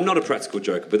 Yeah. I'm not a practical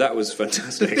joker, but that was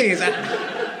fantastic. The thing is,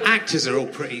 actors are all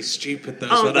pretty stupid, though.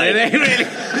 Aren't they? Really?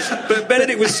 But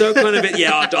Benedict was so kind of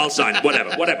I'll sign it.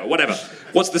 Whatever.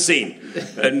 What's the scene?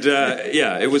 And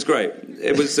it was great.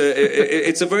 It was.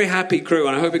 It's a very happy crew,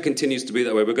 and I hope it continues to be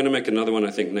that way. We're going to make another one,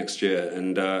 I think, next year,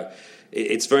 and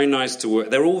it's very nice to work.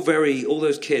 They're all all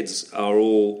those kids are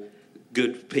all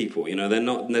good people.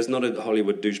 There's not a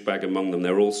Hollywood douchebag among them.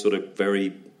 They're all sort of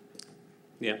very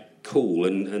cool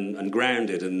and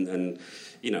grounded, and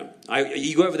you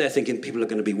go over there thinking people are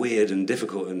going to be weird and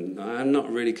difficult, and I've not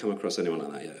really come across anyone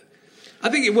like that yet. I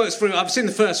think it works for him. I've seen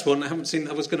the first one. I was going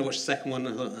to watch the second one.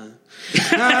 And I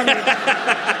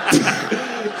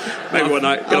thought, maybe one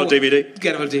night, get on DVD.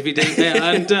 Get on DVD,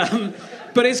 yeah. And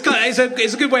but it's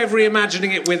a good way of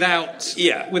reimagining it without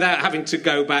having to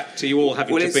go back to you all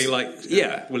having to be like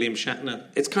William Shatner.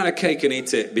 It's kind of cake and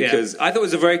eat it, because I thought it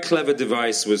was a very clever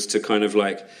device was to kind of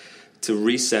like to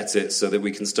reset it so that we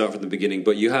can start from the beginning.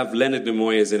 But you have Leonard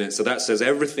Nimoy is in it, so that says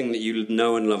everything that you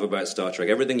know and love about Star Trek,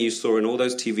 everything you saw in all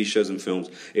those TV shows and films,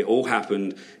 it all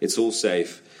happened, it's all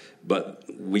safe, but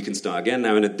we can start again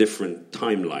now in a different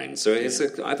timeline. So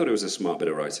I thought it was a smart bit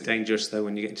of writing. Dangerous, though,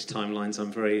 when you get into timelines.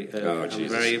 I'm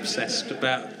very obsessed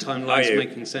about timelines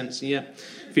making sense. Yeah.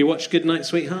 Have you watched Goodnight,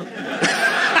 Sweetheart?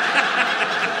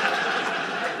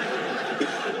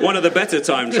 One of the better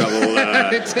time travel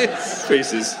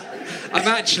pieces. I've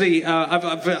actually,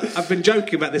 I've been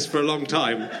joking about this for a long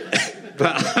time,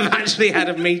 but I've actually had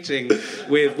a meeting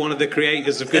with one of the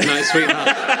creators of Goodnight, Sweetheart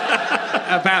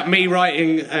about me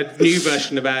writing a new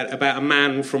version about a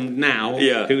man from now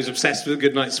who's obsessed with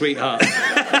Goodnight, Sweetheart,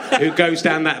 who goes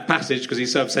down that passage because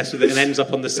he's so obsessed with it and ends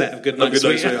up on the set of Goodnight,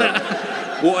 Sweetheart.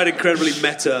 What an incredibly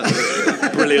meta,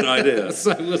 brilliant idea.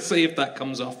 So we'll see if that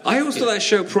comes off. I always thought that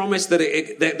show promised that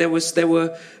there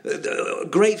were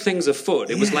great things afoot.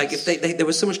 It was like if there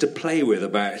was so much to play with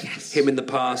about him in the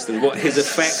past and what his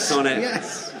effects on it,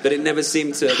 that it never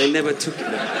seemed to. They never took it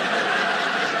there.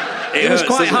 It was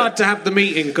quite hard to have the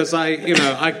meeting because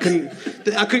I couldn't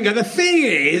go. The thing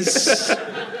is,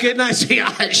 Goodnight,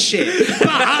 Sweetheart, shit,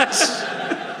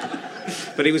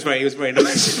 but he was very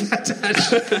nice.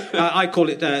 I call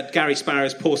it Gary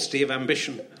Sparrow's paucity of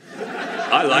ambition.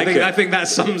 I think that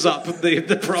sums up the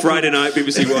problem. Friday night,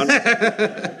 BBC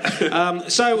One.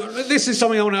 So this is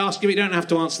something I want to ask you. You don't have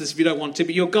to answer this if you don't want to,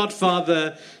 but you're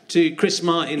godfather to Chris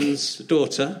Martin's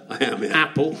daughter. I am, yeah.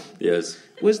 Apple. Yes.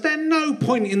 Was there no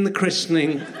point in the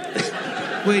christening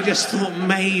where you just thought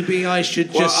maybe I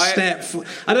should step forward?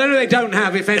 I don't know, they don't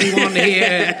have, if anyone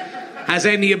here has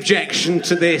any objection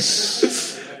to this.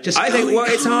 It's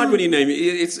hard when you name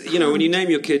when you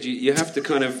name your kid, you have to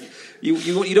kind of you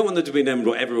don't want them to be named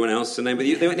what everyone else to name, but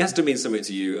it has to mean something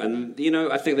to you. And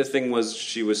I think the thing was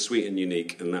she was sweet and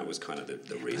unique, and that was kind of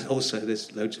the reason. Also,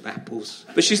 there's loads of apples.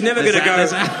 But she's never going to go.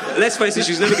 Let's face it,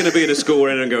 she's never going to be in a school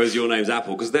where anyone goes, "Your name's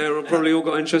Apple," because they're probably all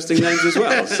got interesting names as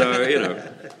well. So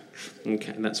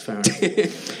Okay, that's fair enough.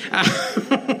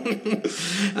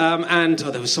 And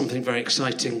there was something very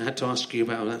exciting I had to ask you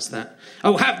about. That's that.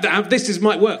 This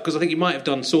might work because I think you might have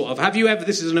done sort of. Have you ever?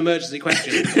 This is an emergency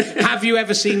question. Have you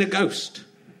ever seen a ghost?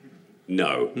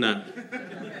 No.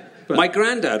 But my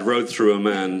granddad rode through a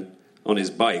man on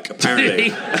his bike.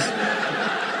 Apparently.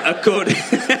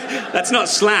 That's not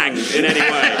slang in any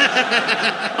way.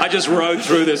 I just rode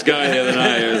through this guy the other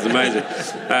night. It was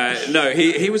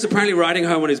amazing. He was apparently riding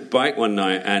home on his bike one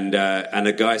night, and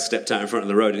a guy stepped out in front of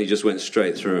the road, and he just went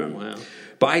straight through him. Wow.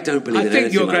 But I don't believe. I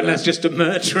think your granddad's just a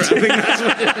murderer. I think that's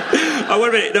what. Oh, wait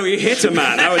a minute! No, he hit a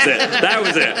man. That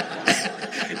was it.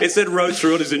 It said rode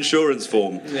through on his insurance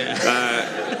form. Yeah.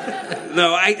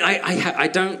 No, I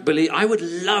don't believe. I would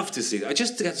love to see that,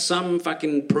 just to get some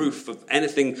fucking proof of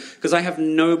anything, because I have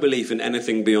no belief in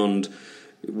anything beyond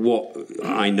what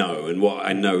I know and what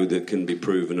I know that can be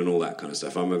proven and all that kind of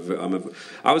stuff. I was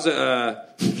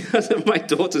at my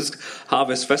daughter's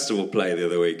Harvest Festival play the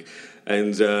other week.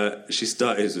 And she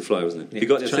started. It was a fly, wasn't it? You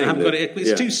got the thing? I haven't got it.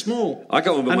 It's too small. I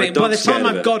got one, but my dog's by the time scared of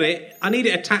I've got it, I need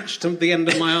it attached to the end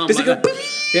of my arm. Does it go?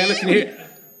 Yeah, look in here.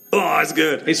 Oh, it's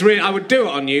good. It's really. I would do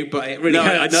it on you, but it really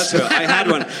hurts. I had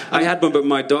one, but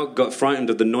my dog got frightened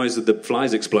of the noise of the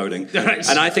flies exploding, Right.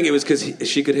 and I think it was because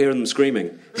she could hear them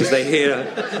screaming because they hear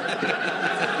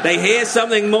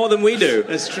something more than we do.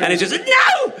 That's true. And it's just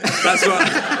no. That's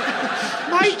what.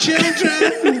 My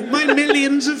children, my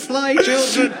millions of fly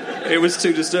children. It was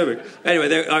too disturbing. Anyway,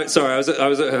 sorry, I was at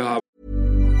her.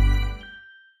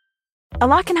 A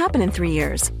lot can happen in 3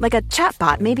 years, like a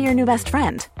chatbot may be your new best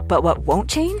friend. But what won't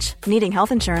change? Needing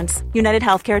health insurance. United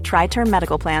Healthcare Tri-Term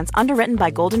Medical Plans, underwritten by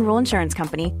Golden Rule Insurance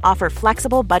Company, offer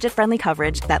flexible, budget-friendly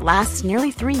coverage that lasts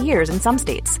nearly 3 years in some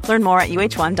states. Learn more at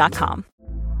uh1.com.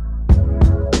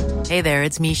 Hey there,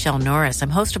 it's Michelle Norris. I'm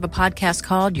host of a podcast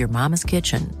called Your Mama's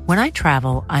Kitchen. When I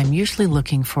travel, I'm usually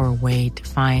looking for a way to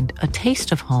find a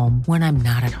taste of home when I'm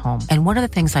not at home. And one of the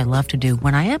things I love to do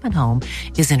when I am at home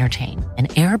is entertain. And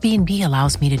Airbnb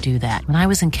allows me to do that. When I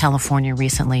was in California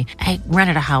recently, I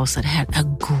rented a house that had a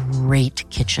great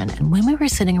kitchen. And when we were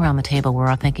sitting around the table, we're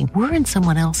all thinking, we're in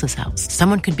someone else's house.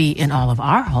 Someone could be in all of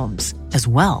our homes as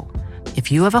well.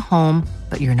 If you have a home,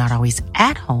 but you're not always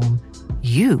at home,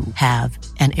 you have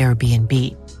an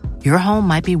Airbnb. Your home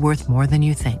might be worth more than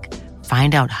you think.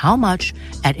 Find out how much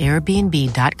at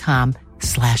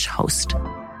airbnb.com/host.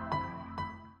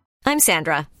 I'm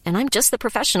Sandra, and I'm just the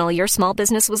professional your small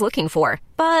business was looking for.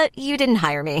 But you didn't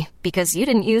hire me because you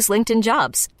didn't use LinkedIn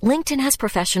Jobs. LinkedIn has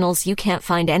professionals you can't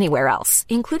find anywhere else,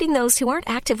 including those who aren't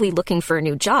actively looking for a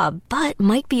new job, but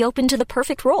might be open to the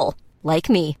perfect role,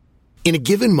 like me. In a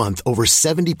given month, over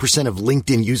 70% of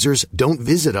LinkedIn users don't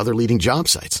visit other leading job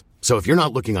sites. So if you're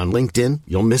not looking on LinkedIn,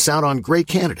 you'll miss out on great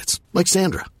candidates like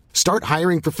Sandra. Start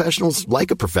hiring professionals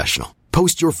like a professional.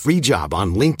 Post your free job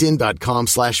on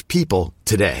linkedin.com/people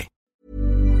today.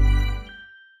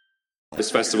 This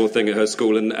festival thing at her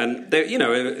school, and they, you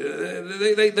know,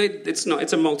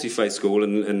 it's a multi-faith school,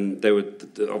 and they would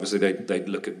obviously they'd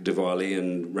look at Diwali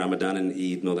and Ramadan and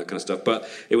Eid and all that kind of stuff. But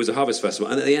it was a harvest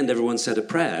festival, and at the end, everyone said a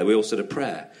prayer. We all said a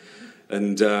prayer,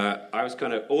 and I was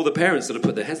kind of all the parents sort of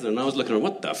put their heads down, and I was looking at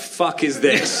what the fuck is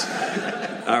this?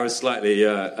 I was slightly,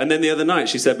 and then the other night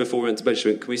she said before we went to bed, she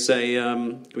went, "Can we say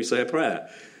a prayer?"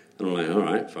 And I'm like, "All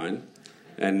right, fine."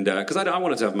 And because I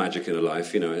wanted to have magic in her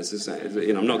life, you know, it's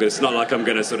you know, I'm not going. It's not like I'm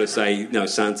going to sort of say, no,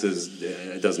 Santa's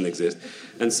doesn't exist,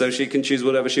 and so she can choose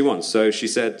whatever she wants. So she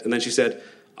said, and then she said,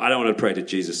 I don't want to pray to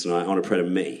Jesus tonight. I want to pray to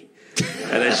me.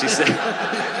 And then she said,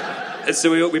 and so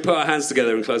we put our hands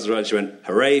together and closed our eyes. She went,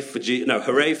 hooray for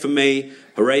hooray for me,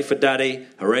 hooray for Daddy,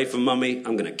 hooray for Mummy.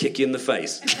 I'm going to kick you in the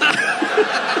face.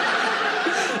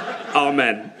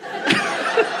 Amen.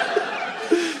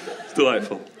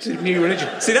 Delightful. It's a new religion.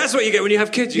 See, that's what you get when you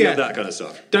have kids. You have that kind of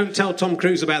stuff. Don't tell Tom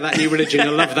Cruise about that new religion.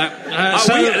 He'll love that.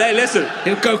 Hey, listen.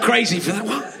 He'll go crazy for that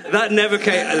one. That never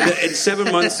came. In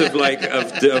 7 months of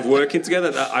working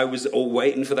together, I was all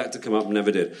waiting for that to come up.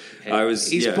 Never did.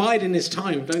 He's biding his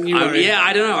time. Don't you worry. Yeah,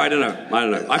 I don't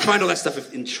know. I find all that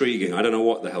stuff intriguing. I don't know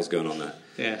what the hell's going on there.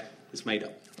 Yeah, it's made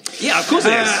up. Yeah, of course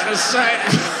it is.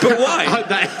 But why?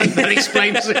 that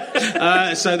explains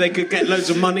it. So they could get loads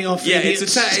of money off. Yeah,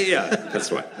 idiots.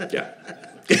 That's right. Yeah.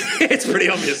 It's pretty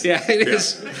obvious. Yeah, it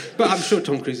is. But I'm sure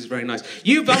Tom Cruise is very nice.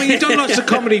 You've done lots of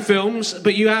comedy films,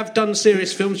 but you have done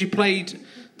serious films. You played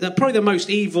probably the most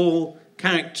evil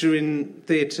character in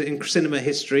theatre in cinema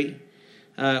history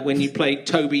when you played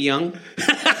Toby Young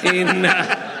in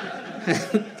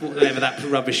whatever that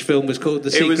rubbish film was called.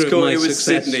 The Secret of My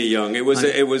Success. Sidney Young.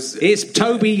 It's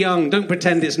Toby Young. Don't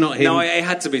pretend it's not him. No, it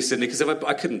had to be Sidney because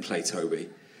I couldn't play Toby.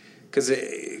 Because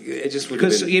it just would have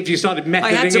been... Because if you started methoding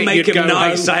I had to make him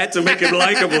nice. Home. I had to make him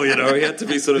likeable, you know. He had to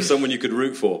be sort of someone you could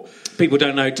root for. People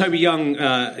don't know. Toby Young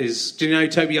is... Do you know who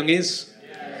Toby Young is?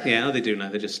 Yeah, they do know.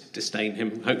 They just disdain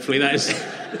him. Hopefully that is...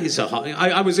 He's a hot...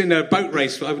 I was in a boat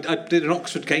race. I did an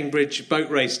Oxford-Cambridge boat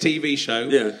race TV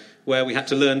show where we had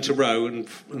to learn to row and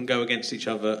go against each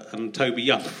other. And Toby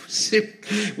Young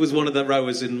was one of the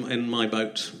rowers in my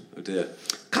boat. Oh, dear.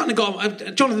 Kind of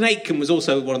got... Jonathan Aitken was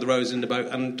also one of the rowers in the boat,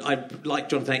 and I like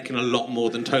Jonathan Aitken a lot more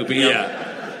than Toby Young.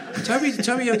 Yeah. Toby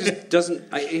Young just doesn't...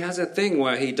 He has a thing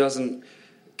where he doesn't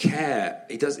care.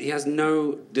 He has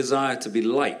no desire to be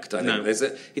liked, I think. No.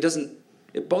 He doesn't...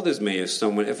 It bothers me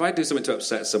if I do something to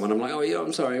upset someone, I'm like, oh, yeah,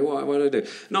 I'm sorry, what did I do?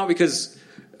 Not because...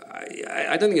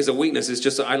 I don't think it's a weakness, it's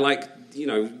just that I like, you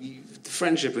know...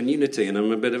 friendship and unity, and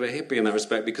I'm a bit of a hippie in that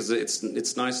respect because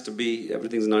it's nice to be.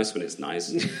 Everything's nice when it's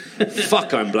nice.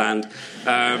 Fuck, I'm bland.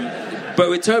 But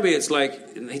with Toby, it's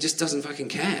like he just doesn't fucking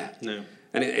care. No.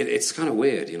 And it's kind of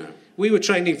weird, you know. We were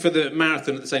training for the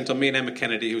marathon at the same time. Me and Emma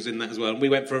Kennedy, who was in that as well, and we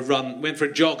went for a run, went for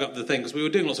a jog up the thing because we were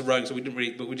doing lots of rowing, so we didn't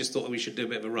really. But we just thought we should do a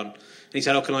bit of a run. And he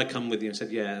said, "Oh, can I come with you?" And I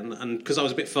said, "Yeah." And because I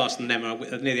was a bit faster than Emma,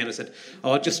 near the end I said,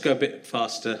 "Oh, I'll just go a bit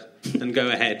faster and go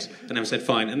ahead." And Emma said,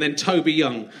 "Fine." And then Toby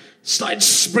Young started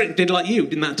sprinting, did like you,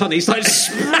 didn't that ton? He started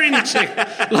sprinting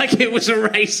like it was a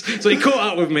race. So he caught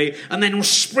up with me and then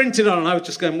sprinted on. And I was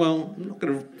just going, "Well, I'm not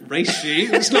going to race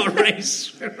you. It's not a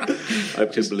race." I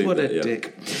just believe what that, a yeah.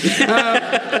 dick.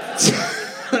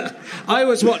 I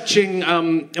was watching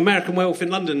American Werewolf in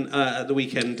London at the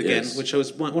weekend again, Yes. which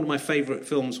was one of my favourite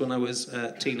films when I was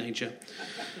a teenager.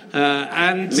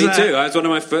 And Me too. It was one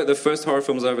of the first horror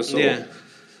films I ever saw. Yeah.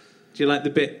 Do you like the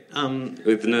bit?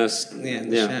 With the nurse. Yeah.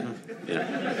 Yeah.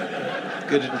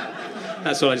 Good.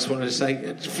 That's all I just wanted to say.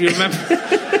 If you remember.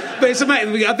 But it's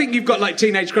amazing. I think you've got like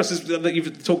teenage crushes that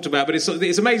you've talked about, but it's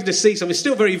amazing to see something. It's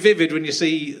still very vivid when you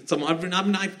see someone.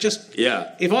 I've just.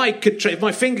 Yeah. If I could, if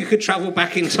my finger could travel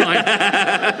back in time,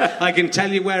 I can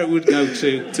tell you where it would go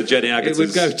to. To Jenny Agut's. It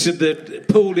would go to the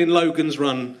pool in Logan's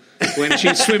Run when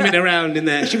she's swimming around in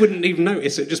there. She wouldn't even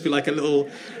notice. It'd just be like a little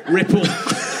ripple.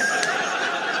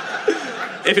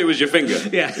 If it was your finger.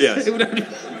 Yeah. Yes. It would only,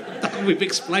 we've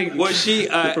explained. Well, she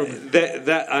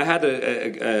that I had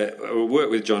a work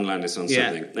with John Landis on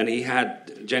something, and he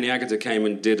had Jenny Agutter came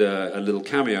and did a little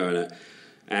cameo in it.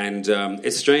 And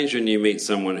it's strange when you meet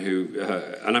someone who,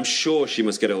 and I'm sure she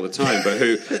must get it all the time, but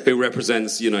who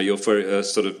represents, you know, your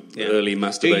sort of early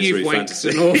masturbatory fantasy.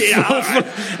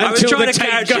 I was trying to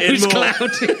couch it in more.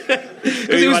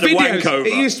 Because it was videos.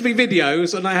 It used to be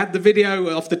videos, and I had the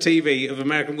video off the TV of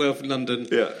American Werewolf in London.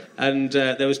 Yeah. And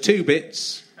there was 2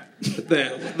 bits.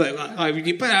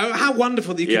 How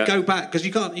wonderful that you could go back, because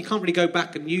you can't really go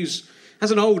back and use. As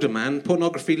an older man,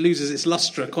 pornography loses its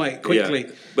lustre quite quickly.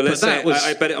 Yeah. But let's say,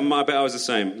 I bet I was the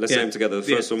same. Let's say them together.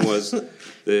 The first one was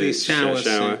the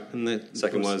shower, and the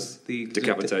second was the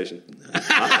decapitation.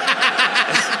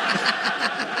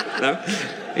 No?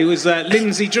 It was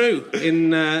Lindsay Drew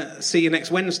in See You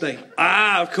Next Wednesday.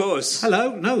 Ah, of course.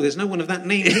 Hello? No, there's no one of that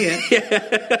name here.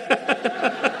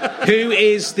 Who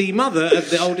is the mother of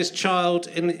the oldest child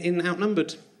in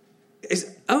Outnumbered.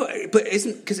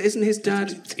 Isn't his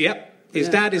dad... Yep. His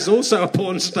dad is also a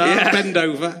porn star, Bend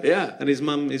Over. Yeah. And his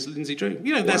mum is Lindsay Drew.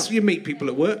 You know, you meet people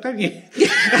at work, don't you?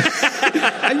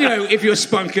 And, you know, if you're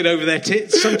spunking over their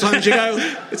tits, sometimes you go...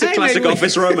 It's a classic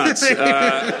office romance.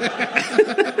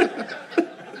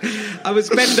 I was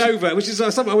Bend Over, which is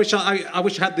something I wish I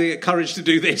had the courage to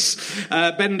do this.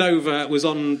 Bend Over was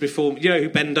on before. You know who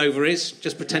Bend Over is?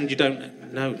 Just pretend you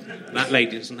don't know. That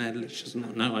lady doesn't know. She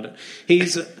doesn't know. I don't.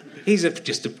 He's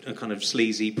just a kind of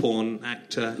sleazy porn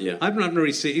actor. Yeah. I've not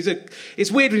really seen.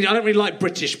 It's weird. I don't really like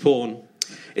British porn.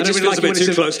 It just feels a bit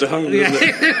too close to home, doesn't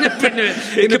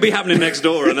it? It could be happening next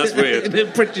door, and that's weird. In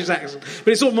a British accent.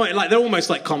 But it's almost like they're almost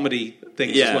like comedy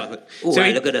things as well. Oh,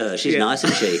 hey, look at her. She's nice,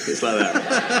 isn't she? It's like that.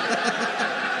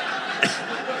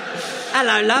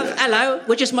 Hello, love. Hello.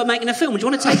 We're just making a film. Do you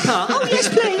want to take part? Oh, yes,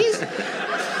 please.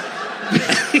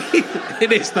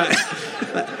 It is that.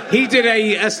 He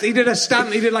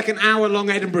did like an hour-long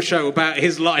Edinburgh show about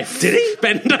his life. Did he?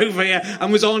 Bend Over,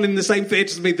 and was on in the same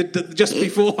theatre as me just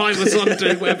before I was on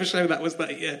doing whatever show that was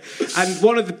that year. And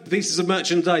one of the pieces of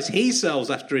merchandise he sells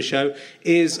after his show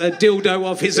is a dildo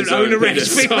of his own erect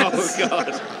penis. Oh,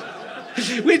 God.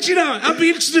 Which, you know, I'd be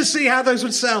interested to see how those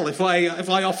would sell if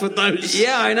I offered those.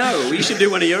 Yeah, I know. You should do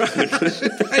one of your own.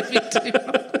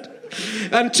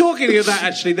 And talking of that,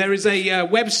 actually, there is a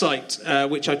website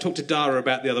which I talked to Dara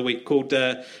about the other week called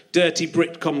Dirty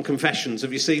Britcom Confessions.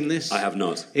 Have you seen this? I have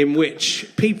not. In which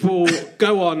people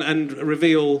go on and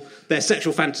reveal their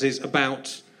sexual fantasies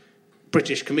about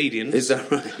British comedians. Is that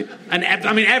right? And,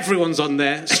 I mean, everyone's on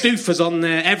there. Stoofer's on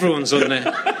there. Everyone's on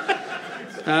there.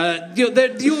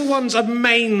 Your ones are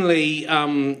mainly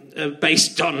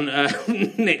based on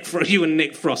you and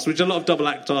Nick Frost, which a lot of double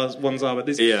act ones are. But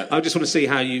this, I just want to see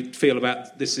how you feel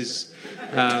about this. Is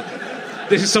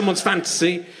someone's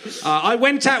fantasy. I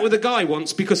went out with a guy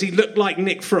once because he looked like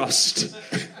Nick Frost,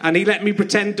 and he let me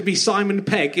pretend to be Simon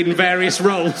Pegg in various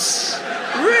roles.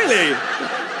 Really?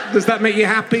 Does that make you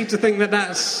happy to think that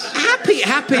that's happy?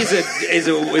 Happy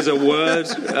is a word.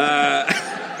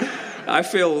 I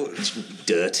feel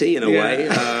dirty in a way.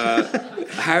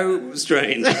 How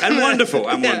strange and wonderful.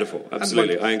 Wonderful.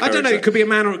 Absolutely. I don't know. It could be a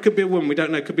man or it could be a woman. We don't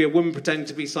know. It could be a woman pretending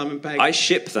to be Simon Pegg. I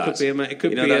ship that. Could be a man. It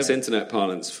could be that's internet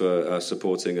parlance for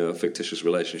supporting a fictitious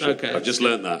relationship. Okay. I've just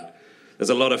learnt that. There's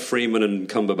a lot of Freeman and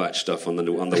Cumberbatch stuff on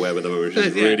the web at the moment, which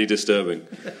is really disturbing.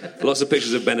 Lots of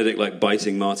pictures of Benedict like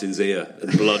biting Martin's ear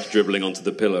and blood dribbling onto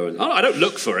the pillow. And I don't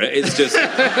look for it. It's just.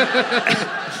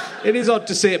 It is odd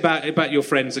to see about your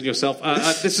friends and yourself.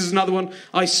 This is another one.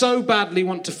 I so badly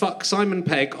want to fuck Simon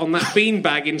Pegg on that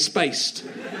beanbag in Spaced.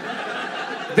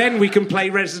 Then we can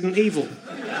play Resident Evil.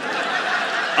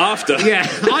 After? Yeah,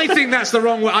 I think that's the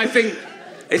wrong way. I think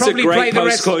it's a great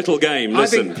post-coital game.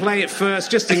 Listen. I think play it first,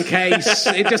 just in case.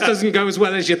 It just doesn't go as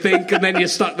well as you think, and then you're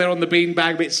stuck there on the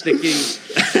beanbag, a bit sticky.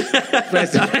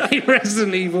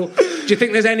 Resident Evil. Do you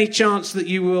think there's any chance that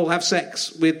you will have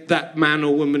sex with that man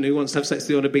or woman who wants to have sex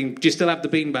with you on a bean? Do you still have the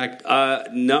beanbag?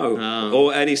 No. Oh.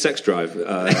 Or any sex drive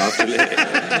after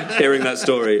hearing that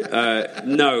story.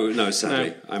 No, sadly.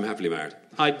 No. I'm happily married.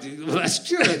 That's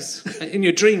just in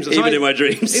your dreams. Even in my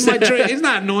dreams. In my dream, isn't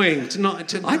that annoying to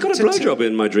not? I got a blowjob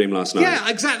in my dream last night. Yeah,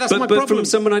 exactly. That's my problem. But from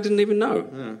someone I didn't even know.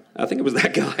 Yeah. I think it was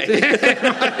that guy.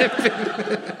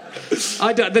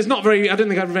 There's not very. I don't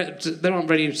think I've read. There aren't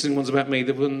very interesting ones about me.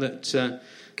 The one that.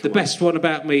 The best one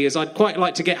about me is I'd quite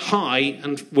like to get high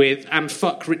and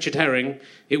fuck Richard Herring.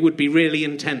 It would be really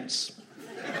intense.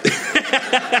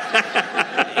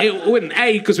 It wouldn't,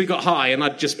 because we got high and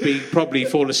I'd just probably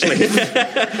fall asleep.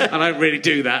 And I don't really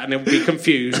do that, and then be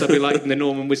confused. I'd be like in the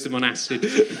Norman Wisdom on Acid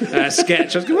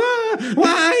sketch. I'd go,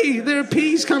 why? There are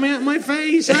peas coming out of my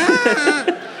face.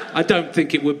 I don't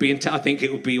think it would be. I think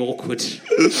it would be awkward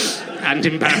and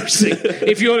embarrassing.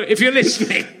 If you're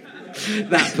listening,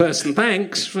 that person,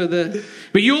 thanks for the.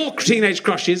 But your teenage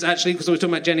crushes, actually, because I was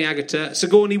talking about Jenny Agutter,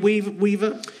 Sigourney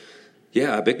Weaver.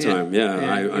 Yeah, big time. Yeah,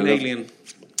 I Alien.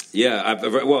 Yeah,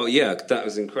 that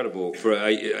was incredible for at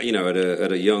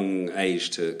a young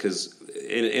age because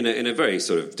in a very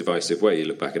sort of divisive way. You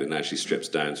look back at it now, she strips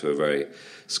down to a very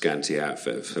scanty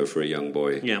outfit for a young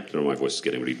boy. Yeah, I don't know, my voice is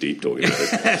getting really deep talking about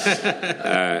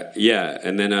it.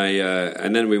 And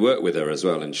then we worked with her as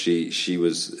well, and she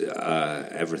was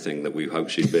everything that we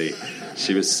hoped she'd be.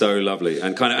 She was so lovely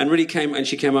and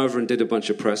she came over and did a bunch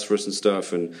of press for us and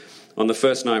stuff. And on the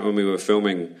first night when we were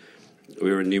filming. We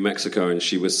were in New Mexico, and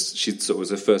she was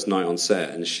her first night on set,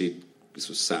 and she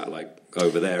was sat like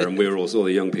over there, and we were all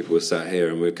the young people were sat here,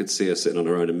 and we could see her sitting on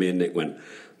her own. And me and Nick went,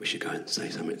 "We should go and say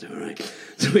something to her, right?"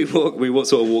 So we sort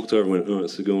of walked over and went, "All right,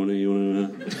 Sigourney, you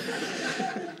want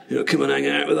to, come and hang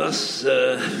out with us?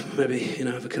 Maybe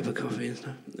have a cup of coffee and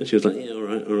stuff." And she was like, "Yeah, all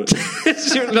right."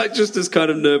 She was like just as kind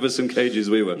of nervous and cagey as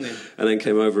we were, and then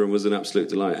came over and was an absolute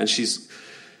delight. And she's.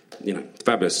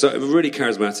 Fabulous. So really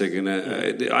charismatic, and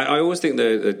I always think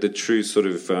the true sort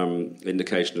of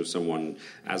indication of someone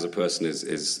as a person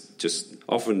is just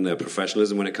often their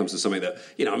professionalism when it comes to something that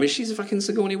she's a fucking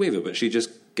Sigourney Weaver, but she just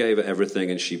gave it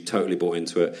everything and she totally bought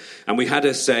into it. And we had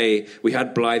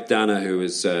Blythe Danner, who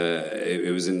was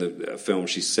in the film.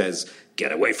 She says,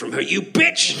 "Get away from her, you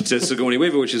bitch!" to Sigourney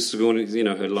Weaver, which is Sigourney,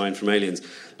 her line from Aliens.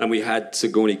 And we had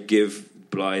Sigourney give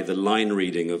Blythe the line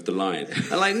reading of the line,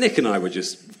 and Nick and I were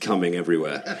just coming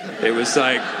everywhere. It was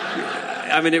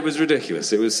it was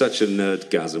ridiculous. It was such a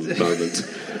nerdgasm moment.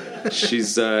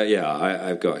 She's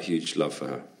I've got huge love for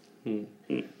her.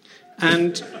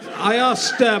 And I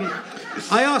asked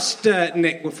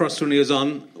Nick Frost when he was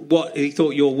on what he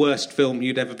thought your worst film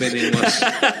you'd ever been in was.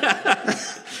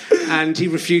 And he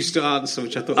refused to answer,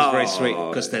 which I thought was very sweet,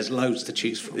 because there's loads to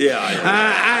choose from.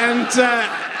 Yeah.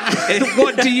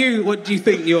 What do you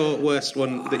think your worst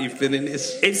one that you've been in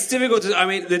is? It's difficult to.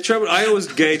 The trouble. I always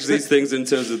gauge these things in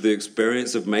terms of the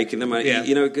experience of making them.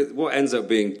 What ends up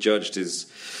being judged is.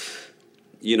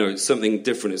 Something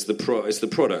different. It's the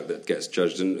product that gets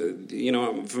judged,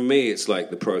 and for me, it's like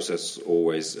the process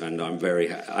always. And I'm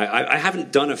very. I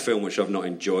haven't done a film which I've not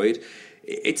enjoyed.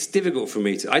 It's difficult for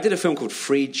me to. I did a film called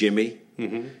Free Jimmy,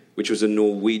 which was a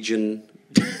Norwegian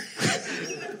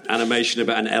animation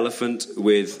about an elephant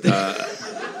with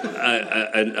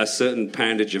a certain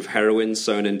poundage of heroin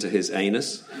sewn into his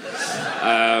anus.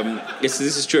 This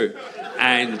is true,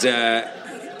 and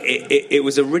it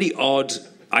was a really odd.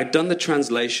 I'd done the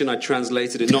translation. I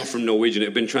translated it not from Norwegian. It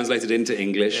had been translated into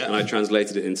English, and I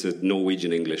translated it into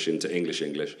Norwegian English into English,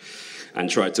 and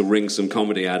tried to wring some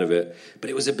comedy out of it. But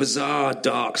it was a bizarre,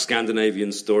 dark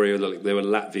Scandinavian story. There were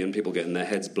Latvian people getting their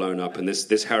heads blown up, and the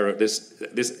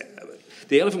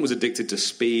elephant was addicted to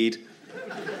speed.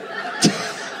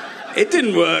 It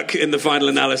didn't work in the final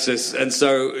analysis, and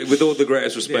so with all the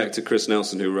greatest respect to Chris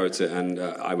Nelson who wrote it, and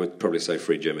I would probably say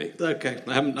Free Jimmy. Okay,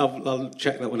 I'll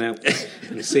check that one out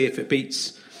and see if it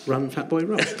beats Run Fat Boy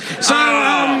Run. So,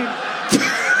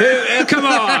 come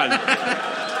on,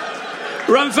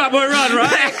 Run, Fat Boy, Run,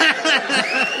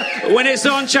 right? When it's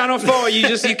on Channel 4,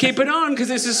 you keep it on because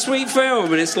it's a sweet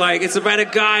film, and it's like it's about a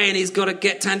guy and he's got to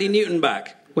get Tandy Newton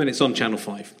back. When it's on Channel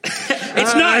 5.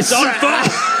 It's not. It's on 4.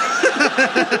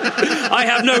 I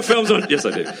have no films on. Yes,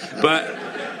 I do. But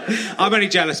I'm only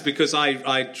jealous because I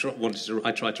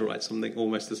tried to write something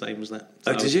almost the same as that.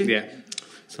 So did you? Yeah.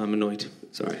 So I'm annoyed.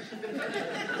 Sorry.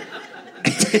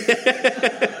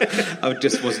 I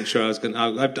just wasn't sure I was going to...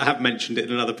 I have mentioned it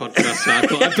in another podcast, so I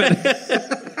thought I better...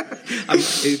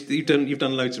 You've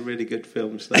done loads of really good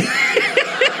films, though.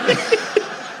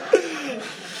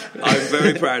 I'm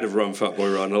very proud of Run, Fat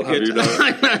Boy, Run. I'll have you know.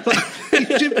 I know.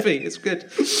 You should be. It's good.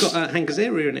 It's got Hank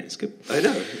Azaria in it. It's good. I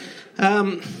know.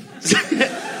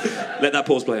 Let that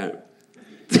pause play out.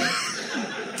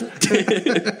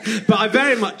 But I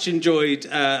very much enjoyed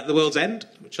The World's End,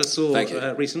 which I saw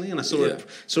recently, and I saw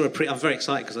I'm very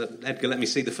excited because Edgar let me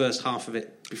see the first half of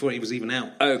it before it was even out.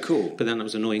 Oh, cool! But then that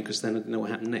was annoying because then I didn't know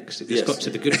what happened next. It just got to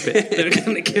the good bit. They're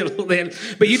going to kill all the end.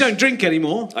 But you don't drink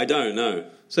anymore. I don't. No.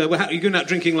 So you're going out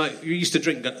drinking like you used to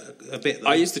drink a bit. Though.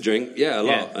 I used to drink, a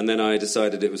lot, and then I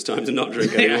decided it was time to not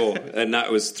drink anymore, and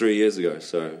that was 3 years ago.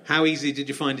 So, how easy did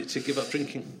you find it to give up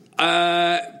drinking?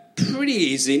 Pretty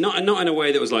easy, not in a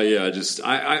way that was like,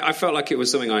 I felt like it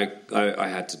was something I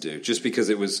had to do, just because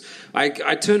it was, I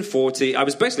turned 40, I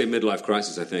was basically a midlife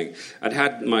crisis, I think. I'd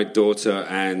had my daughter,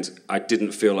 and I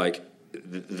didn't feel like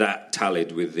that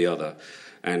tallied with the other.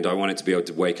 And I wanted to be able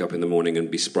to wake up in the morning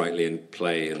and be sprightly and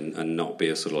play and not be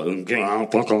a sort of like,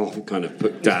 kind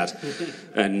of dad.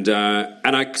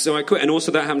 So I quit. And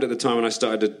also that happened at the time when I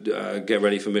started to get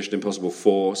ready for Mission Impossible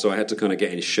 4. So I had to kind of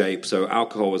get in shape. So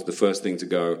alcohol was the first thing to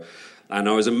go. And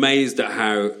I was amazed at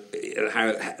how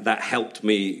that helped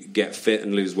me get fit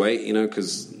and lose weight,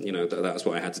 because, that's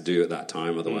what I had to do at that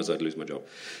time. Otherwise, I'd lose my job.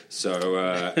 So,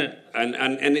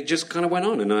 and it just kind of went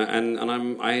on.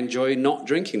 And I enjoy not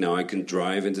drinking now. I can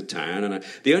drive into town. And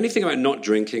the only thing about not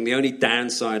drinking, the only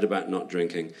downside about not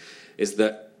drinking is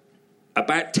that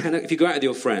about 10, if you go out with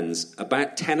your friends,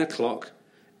 about 10 o'clock,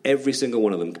 every single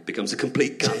one of them becomes a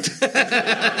complete cunt.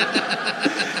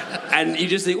 And you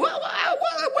just think,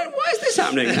 why is this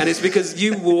happening? And it's because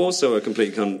you were also a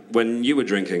complete cunt when you were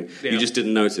drinking. Yeah. You just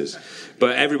didn't notice.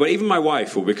 But everybody, even my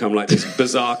wife, will become like this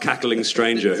bizarre cackling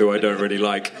stranger who I don't really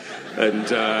like. And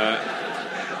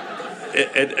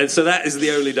so that is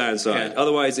the only downside. Yeah.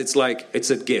 Otherwise, it's like, it's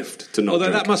a gift to not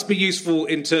drink. That must be useful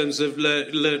in terms of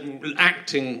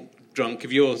acting drunk.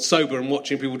 If you're sober and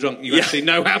watching people drunk, you actually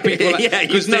know how people act.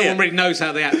 Because no one really knows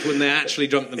how they act when they're actually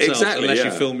drunk themselves, unless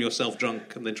you film yourself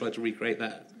drunk and then try to recreate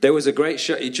that. There was a great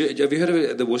show. Have you heard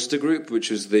of the Wooster Group, which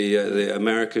was the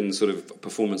American sort of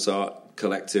performance art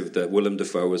collective that Willem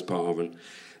Dafoe was part of? And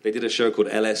they did a show called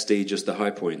LSD, Just the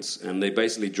High Points, and they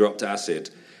basically dropped acid,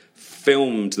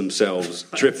 filmed themselves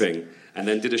tripping, and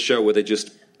then did a show where they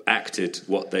just acted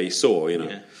what they saw,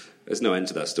 Yeah. There's no end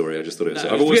to that story. I just thought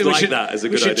I've always liked that as a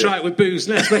good idea. We should try it with booze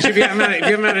now, especially if you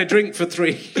haven't had a drink for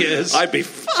 3 years. I'd be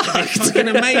fucked. Fucking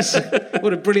amazing.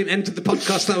 What a brilliant end to the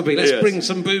podcast that would be. Let's bring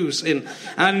some booze in.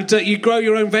 And you grow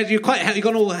your own veg. You've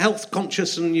gone all health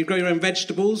conscious, and you grow your own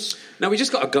vegetables. No, we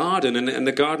just got a garden, and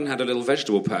the garden had a little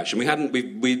vegetable patch, and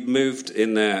we moved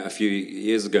in there a few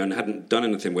years ago and hadn't done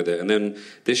anything with it. And then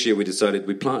this year we decided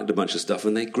we planted a bunch of stuff,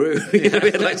 and they grew.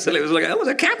 It was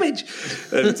a cabbage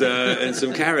and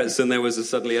some carrots. And there was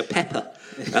suddenly a pepper,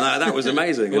 and that was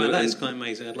amazing. Well, that is quite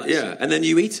amazing. I'd like to see. And then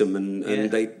you eat them, and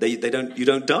you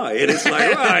don't die, and it's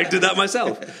like, I did that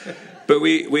myself. But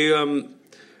we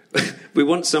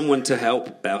want someone to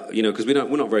help out, because we're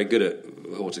not very good at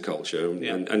horticulture,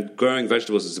 and growing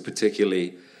vegetables is a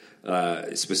particularly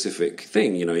specific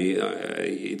thing.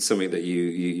 It's something that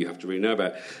you have to really know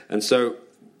about. And so,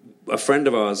 a friend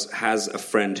of ours has a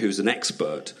friend who's an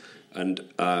expert. And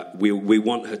we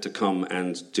want her to come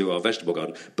and do our vegetable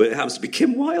garden, but it happens to be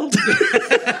Kim Wilde,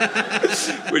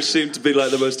 which seemed to be like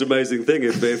the most amazing thing.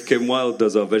 If Kim Wilde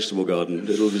does our vegetable garden,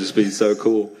 it'll just be so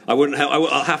cool.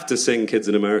 I'll have to sing "Kids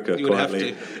in America"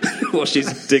 quietly while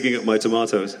she's digging up my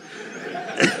tomatoes.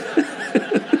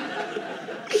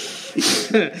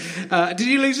 Did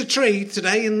you lose a tree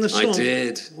today in the storm? I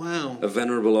did. Wow. A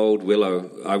venerable old willow.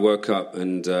 I woke up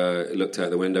and looked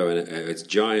out the window, and it's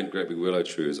giant, great big willow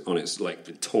tree was on its,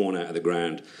 been torn out of the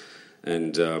ground.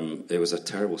 And it was a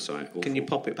terrible sight. Awful. Can you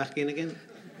pop it back in again?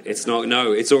 It's not,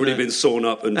 no. It's already been sawn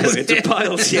up and put into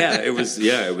piles. Yeah, it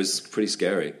was pretty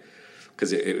scary.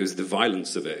 because it was the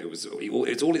violence of it.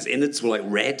 It's all its innards were like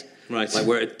red, right? Like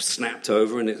where it snapped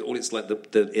over, and it's like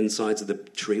the insides of the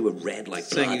tree were red, like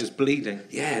blood. Saying it was bleeding.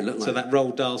 Yeah, it looked like. So that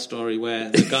Roald Dahl story where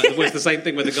the guy was the same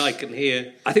thing where the guy can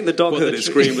hear. I think the dog heard it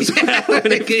scream as well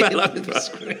when it fell over.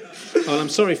 Well, I'm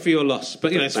sorry for your loss,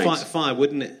 but it's fire,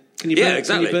 wouldn't it? Can you burn,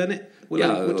 exactly. Can you burn it?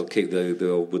 I'll keep the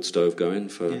old wood stove going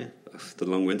for the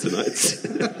long winter nights.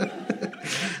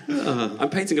 I'm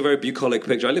painting a very bucolic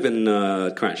picture. I live in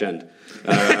Crouch End.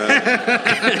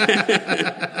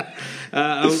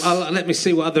 Let me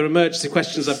see what other emergency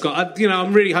questions I've got.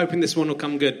 I'm really hoping this one will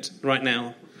come good right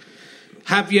now.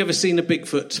 Have you ever seen a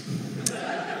Bigfoot?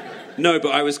 No, but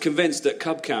I was convinced at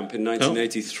Cub Camp in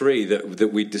 1983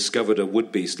 that we discovered a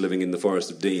woodbeast living in the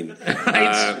Forest of Dean.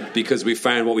 Right. Because we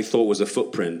found what we thought was a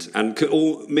footprint. And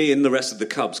me and the rest of the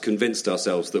Cubs convinced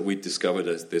ourselves that we'd discovered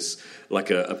this, like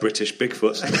a British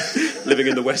Bigfoot living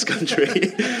in the West Country.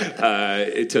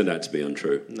 It turned out to be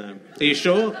untrue. No. Are you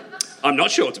sure? I'm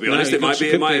not sure, to be honest. It might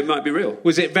be real.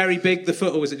 Was it very big, the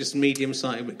foot, or was it just medium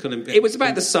size? It was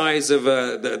about the size of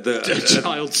the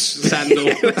child's sandal.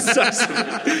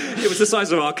 It was the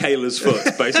size of our Kayla's foot,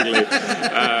 basically.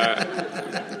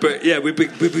 But yeah,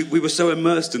 we were so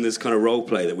immersed in this kind of role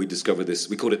play that we discovered this.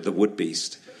 We called it the Wood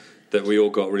Beast. That we all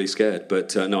got really scared.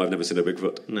 But no, I've never seen a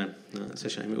Bigfoot. No, that's a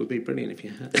shame. It would be brilliant if you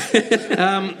had.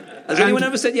 Has anyone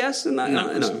ever said yes? No,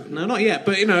 not yet.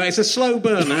 But it's a slow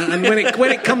burner, and when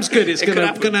it comes good, it's going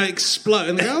to explode.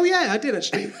 And they go, oh yeah, I did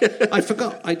actually. I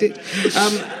forgot, I did.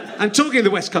 And talking of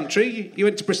the West Country, you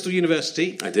went to Bristol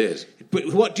University. I did.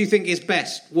 But what do you think is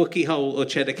best, Wookey Hole or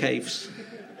Cheddar Caves?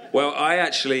 Well, I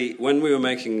actually, when we were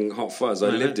making Hot Fuzz, I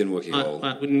lived in Wookey Hole.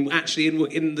 Actually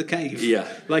in the cave? Yeah.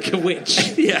 Like a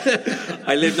witch? Yeah.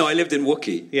 I lived in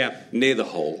Wookey. Yeah. Near the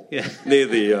hole. Yeah. Near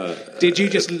the... Did you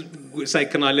just say,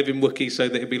 can I live in Wookey so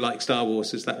that it'd be like Star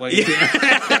Wars? Is that why you did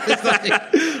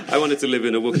it? I wanted to live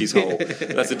in a Wookie's hole.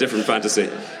 That's a different fantasy.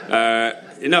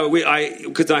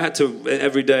 Because I had to,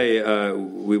 every day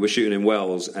we were shooting in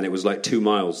Wells, and it was like 2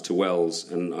 miles to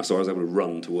Wells, and so I was able to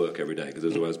run to work every day, because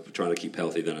I was trying to keep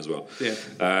healthy then as well. Yeah.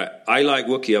 I like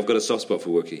Wookey. I've got a soft spot for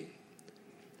Wookey.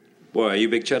 Why, are you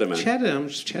a big Cheddar man?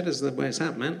 Cheddar's the way it's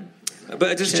at, man.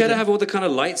 But does Cheddar have all the kind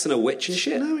of lights and a witch and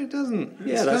shit? No, it doesn't.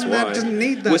 Yeah, that's why. It doesn't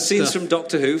need that. Were scenes from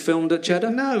Doctor Who filmed at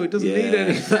Cheddar? No, it doesn't need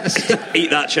any of that stuff.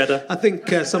 Eat that, Cheddar. I think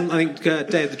Day of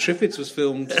the Triffids was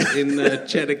filmed in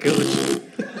Cheddar College.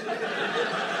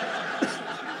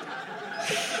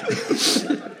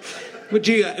 Would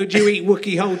you eat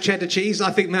Wookey Hole cheddar cheese?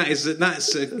 I think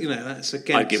that's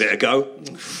a I'd give it a go.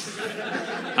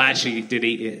 I actually did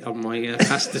eat it on my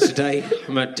pasta today.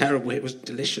 It was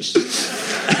delicious.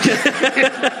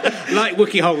 Like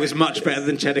Wookey Hole was much better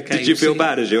than Cheddar Caves. Did you feel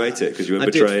bad as you ate it because you were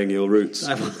betraying your roots?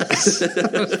 I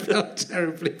felt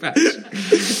terribly bad.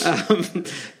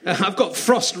 I've got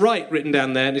Frost Wright written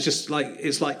down there, and it's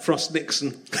like Frost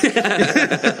Nixon. But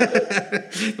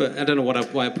I don't know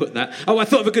why I put that. Oh, I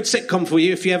thought of a good sitcom for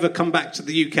you if you ever come back to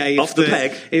the UK. Off the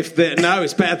Peg? No,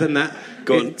 it's better than that.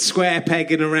 Go on. Square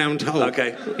Peg in a Round Hole.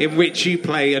 Okay. In which you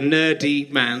play a nerdy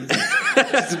man.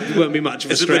 It won't be much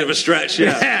of a stretch. It's a bit of a stretch,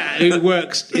 yeah. Who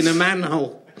works in a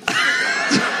manhole.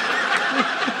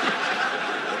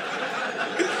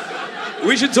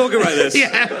 We should talk about this.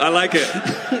 Yeah. I like it.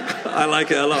 I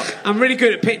like it a lot. I'm really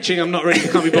good at pitching. I'm not really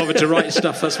can't be bothered to write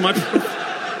stuff. That's my problem.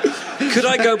 Could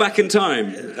I go back in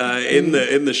time in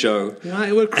the show? Well,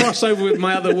 it would cross over with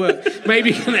my other work.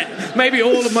 Maybe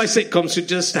all of my sitcoms should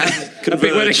just have a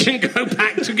bit where they can go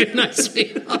back to Goodnight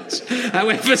Sweetheart,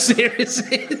 however serious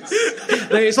it is.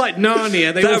 It's like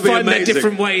Narnia. They will find their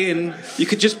different way in. You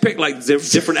could just pick like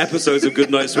different episodes of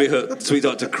Goodnight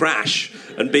Sweetheart to crash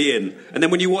and be in, and then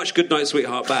when you watch Goodnight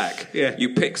Sweetheart back,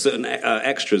 you pick certain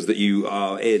extras that you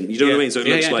are in. You know what I mean? So it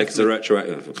looks like it's a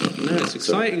retroactive. No, it's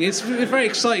exciting. It's a very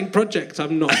exciting project.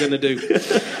 I'm not going to do.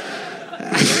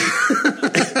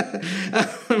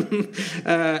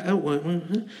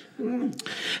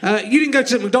 You didn't go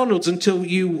to McDonald's until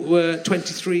you were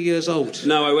 23 years old.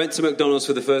 No, I went to McDonald's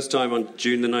for the first time on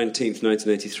June the 19th,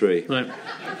 1983. Right.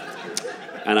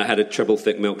 And I had a treble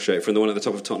thick milkshake from the one at the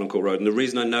top of Tottenham Court Road. And the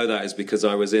reason I know that is because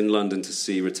I was in London to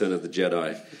see Return of the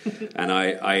Jedi. And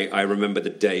I remember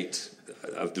the date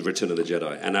of the Return of the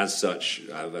Jedi, and as such,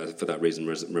 for that reason,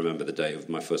 remember the day of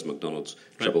my first McDonald's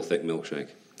treble thick milkshake,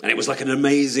 and it was like an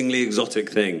amazingly exotic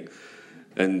thing,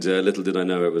 and little did I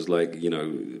know it was like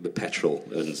petrol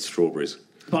and strawberries.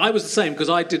 But I was the same because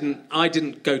I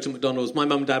didn't go to McDonald's. My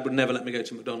mum and dad would never let me go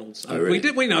to McDonald's. Oh,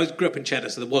 really? We grew up in Cheddar,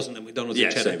 so there wasn't a McDonald's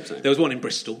in Cheddar. Same. There was one in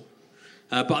Bristol.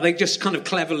 But they just kind of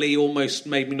cleverly almost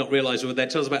made me not realise they were there.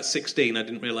 Until I was about 16, I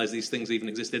didn't realise these things even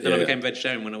existed. Then I became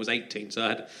vegetarian when I was 18, so I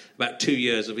had about 2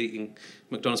 years of eating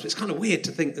McDonald's. But it's kind of weird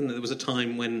to think that there was a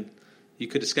time when you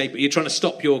could escape it. You're trying to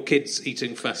stop your kids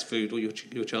eating fast food, or your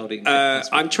child eating fast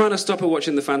food. I'm trying to stop her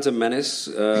watching The Phantom Menace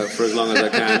for as long as I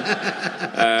can.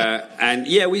 And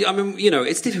yeah,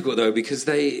 it's difficult though, because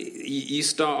you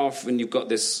start off and you've got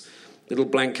this little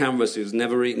blank canvas who's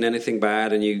never eaten anything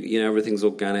bad, and you know everything's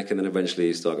organic, and then eventually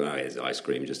you start going, oh, here's ice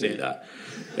cream, just eat that.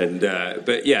 And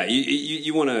but yeah,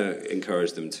 you want to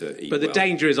encourage them to eat. But the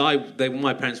danger is,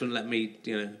 my parents wouldn't let me,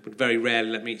 would very rarely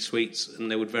let me eat sweets, and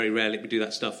they would very rarely let me do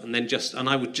that stuff. And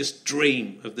I would just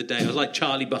dream of the day. I was like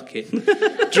Charlie Bucket,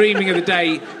 dreaming of the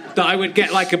day that I would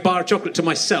get like a bar of chocolate to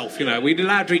myself. We'd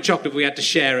allowed to eat chocolate, but we had to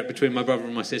share it between my brother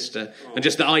and my sister. And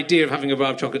just the idea of having a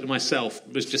bar of chocolate to myself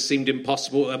just seemed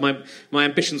impossible. My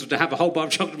ambitions were to have a whole bar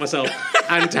of chocolate to myself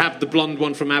and to have the blonde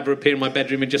one from ABBA appear in my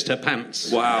bedroom in just her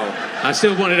pants. Wow. I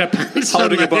still wanted her pants.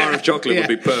 Holding a bar of chocolate would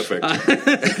be perfect.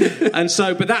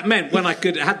 But that meant when I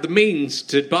had the means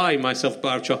to buy myself a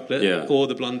bar of chocolate or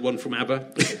the blonde one from ABBA,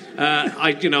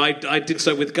 I did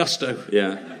so with gusto.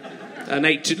 Yeah. And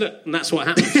and that's what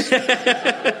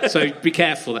happens. So be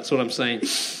careful, that's what I'm saying.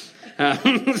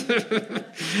 And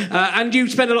you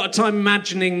spend a lot of time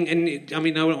imagining, I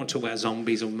don't want to talk about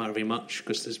zombies very much,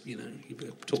 because there's,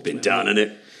 it's been done, isn't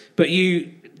it? But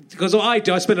because what I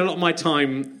do, I spend a lot of my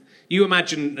time, you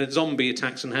imagine zombie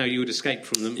attacks and how you would escape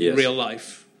from them in real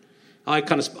life.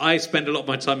 I spend a lot of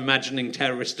my time imagining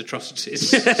terrorist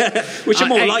atrocities, which are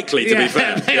more likely, to be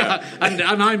fair. Yeah. And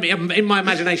I'm in my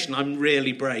imagination, I'm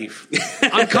really brave.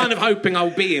 I'm kind of hoping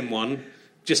I'll be in one,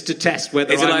 just to test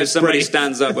whether Is it like if somebody brave.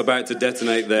 Stands up about to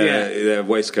detonate their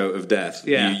waistcoat of death?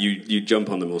 Yeah. You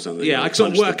jump on them or something. Yeah, I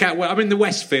sort of work out where I'm in the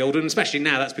Westfield, and especially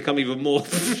now that's become even more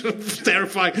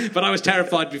terrifying. But I was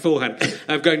terrified beforehand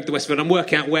of going to the Westfield. I'm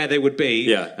working out where they would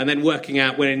be, and then working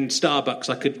out where in Starbucks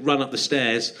I could run up the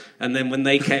stairs, and then when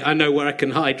they came, I know where I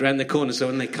can hide around the corner, so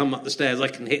when they come up the stairs I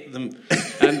can hit them,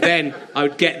 and then I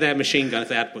would get their machine gun if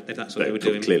that's what they were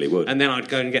doing. Clearly would. And then I'd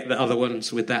go and get the other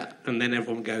ones with that, and then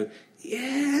everyone would go,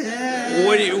 yeah.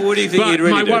 What do you think you'd really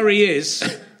do? My do? worry is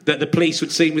that the police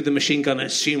would see me with the machine gun and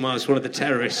assume I was one of the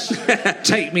terrorists,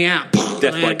 take me out,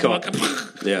 death by cop.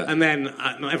 Yeah. And then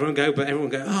not everyone go,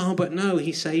 oh, but no,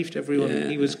 he saved everyone.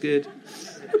 He was good.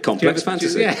 Complex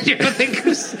fantasy. Yeah, I think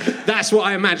that's what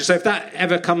I imagine. So if that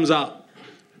ever comes up,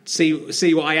 see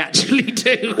what I actually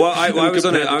do. Well, I was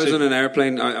on an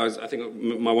airplane. I think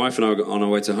my wife and I were on our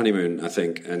way to honeymoon, I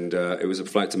think, and it was a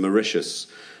flight to Mauritius,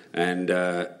 and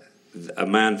a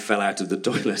man fell out of the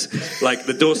toilet. Like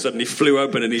the door suddenly flew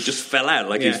open and he just fell out,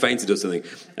 like he'd fainted or something.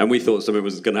 And we thought something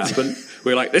was going to happen.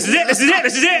 We were like, this is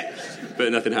it.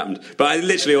 But nothing happened. But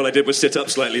all I did was sit up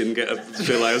slightly and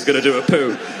feel like I was going to do a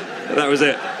poo. That was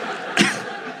it.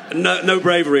 No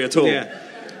bravery at all. Yeah.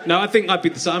 No, I think I'd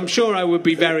be I'm sure I would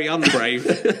be very unbrave.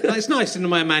 It's nice in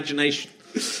my imagination.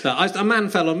 A man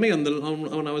fell on me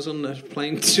when I was on the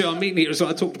plane to Armenia. So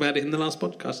I talked about it in the last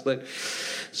podcast, though.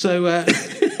 So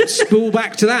spool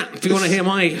back to that if you want to hear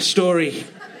my story.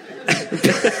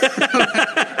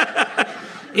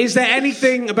 Is there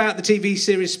anything about the TV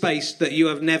series Spaced that you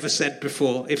have never said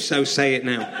before? If so, say it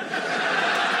now.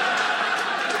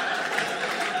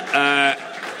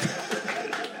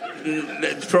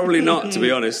 Probably not, to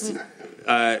be honest.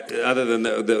 Other than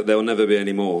that, there will never be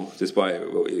any more,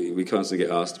 despite what we constantly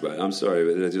get asked about. I'm sorry,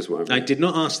 but there just won't be. I did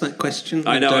not ask that question.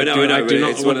 I know. I do not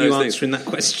it's want one of you those answering that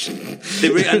question.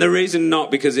 And the reason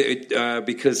not, because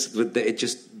it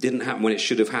just didn't happen when it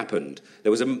should have happened.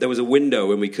 There was a window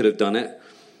when we could have done it,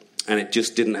 and it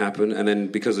just didn't happen. And then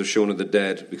because of Shaun of the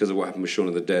Dead, because of what happened with Shaun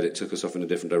of the Dead, it took us off in a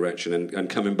different direction and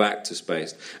coming back to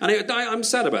Spaced. And I'm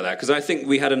sad about that, because I think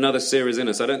we had another series in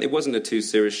us. It wasn't a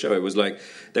 2-series show. It was like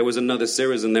there was another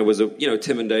series, and there was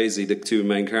Tim and Daisy, the two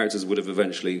main characters, there would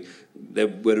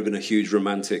have been a huge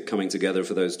romantic coming together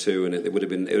for those two, and it would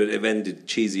have ended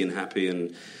cheesy and happy,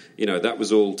 and that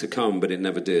was all to come, but it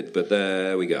never did. But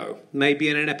there we go. Maybe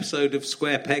in an episode of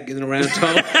Square Peg in a Round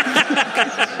Hole.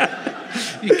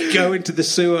 You could go into the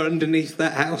sewer underneath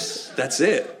that house. That's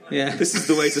it. Yeah. This is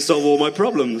the way to solve all my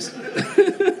problems.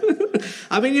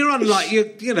 I mean, you're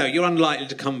unlikely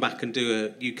to come back and do a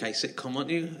UK sitcom, aren't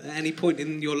you? At any point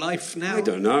in your life now? I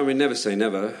don't know. I mean, never say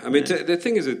never. I mean, the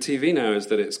thing is with TV now is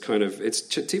that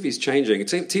TV's changing.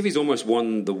 TV's almost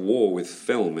won the war with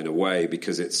film in a way,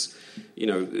 because it's,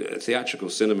 theatrical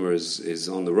cinema is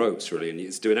on the ropes, really, and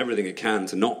it's doing everything it can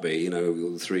to not be,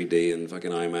 3D and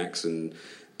fucking IMAX and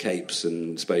capes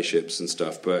and spaceships and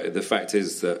stuff. But the fact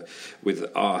is that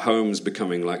with our homes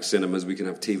becoming like cinemas, we can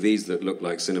have TVs that look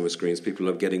like cinema screens. People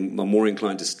are more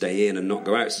inclined to stay in and not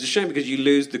go out. It's a shame because you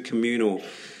lose the communal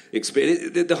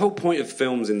experience. The whole point of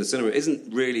films in the cinema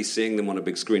isn't really seeing them on a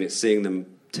big screen. It's seeing them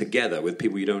together with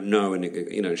people you don't know and,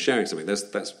 you know, sharing something.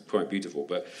 That's quite beautiful.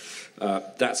 But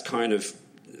that's kind of...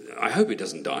 I hope it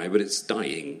doesn't die, but it's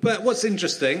dying. But what's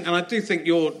interesting, and I do think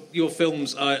your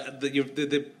films are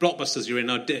the blockbusters you're in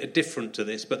are different to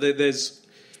this, but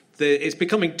it's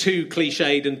becoming too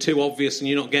cliched and too obvious, and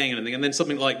you're not getting anything. And then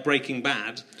something like Breaking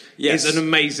Bad is an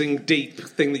amazing, deep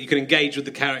thing that you can engage with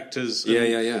the characters. And,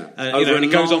 and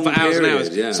it goes on for hours and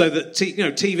hours. Yeah. So that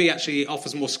TV actually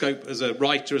offers more scope as a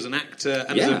writer, as an actor,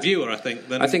 and as a viewer. I think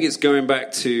it's going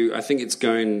back to.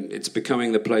 It's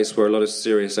becoming the place where a lot of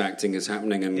serious acting is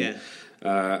happening, and.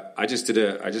 I just did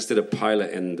a pilot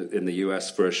in the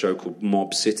US for a show called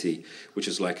Mob City, which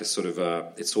is like a sort of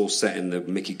it's all set in the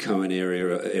Mickey Cohen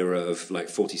era of like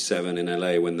 47 in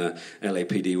LA, when the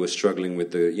LAPD was struggling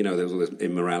with there was all this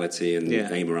immorality and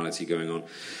amorality going on.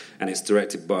 And it's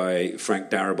directed by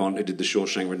Frank Darabont, who did The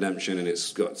Shawshank Redemption, and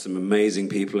it's got some amazing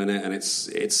people in it, and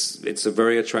it's a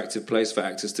very attractive place for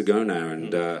actors to go now.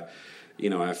 And I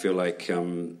feel like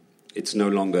it's no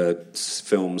longer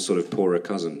film's sort of poorer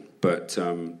cousin. But,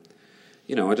 I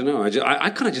don't know. I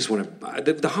kind of just want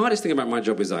to... The hardest thing about my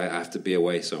job is I have to be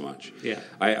away so much. Yeah.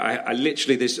 I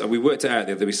literally... we worked it out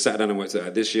the other day. We sat down and worked it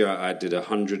out. This year I did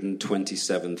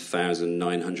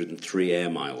 127,903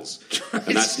 air miles.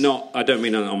 And that's not... I don't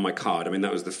mean on my card. I mean,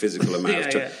 that was the physical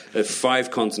amount. 5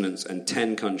 continents and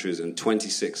 10 countries and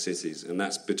 26 cities. And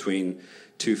that's between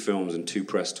 2 films and 2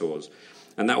 press tours.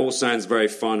 And that all sounds very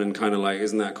fun and kind of like,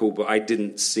 isn't that cool? But I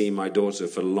didn't see my daughter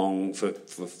for 3 or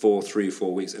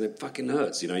 4 weeks, and it fucking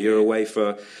hurts. You're away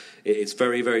for... It's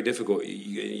very, very difficult.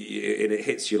 It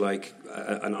hits you like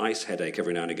an ice headache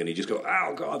every now and again. You just go,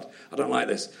 oh, God, I don't like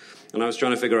this. And I was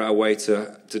trying to figure out a way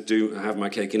to have my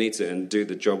cake and eat it and do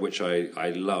the job which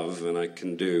I love and I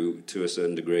can do to a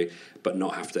certain degree, but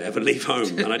not have to ever leave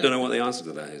home. And I don't know what the answer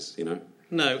to that is,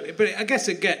 No, but I guess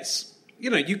it gets...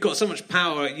 you've got so much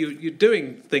power. You're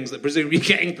doing things that presumably you're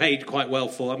getting paid quite well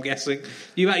for. I'm guessing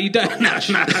you don't. No.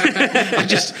 I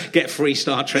just get free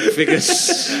Star Trek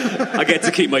figures. I get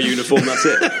to keep my uniform. That's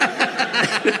it.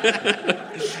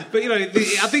 But I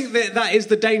think that is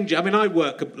the danger. I mean, I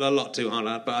work a lot too hard,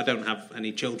 but I don't have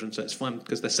any children, so it's fine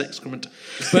because they're sexcrement.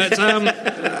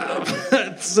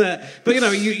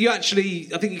 But you actually,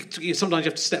 I think you sometimes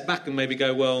you have to step back and maybe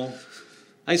go, well.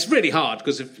 It's really hard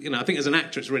because I think as an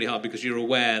actor it's really hard because you're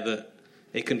aware that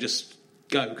it can just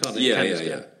go, can't it? Yeah.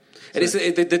 And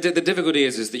the difficulty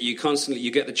is that you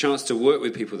get the chance to work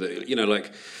with people that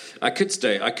like I could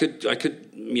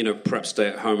perhaps stay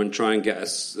at home and try and get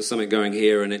something going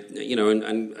here and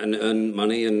and earn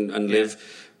money and live.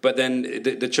 But then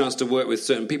the chance to work with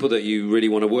certain people that you really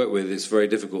want to work with is very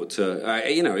difficult to.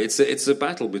 It's a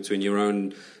battle between your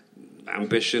own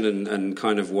ambition and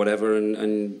kind of whatever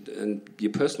and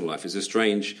your personal life is a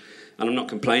strange, and I'm not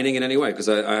complaining in any way because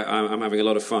I'm having a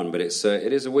lot of fun, but it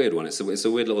is a weird one. It's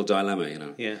a weird little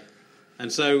dilemma, Yeah. And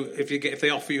so if they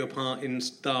offer you a part in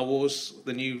Star Wars,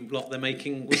 the new lot they're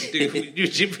making,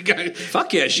 would you go?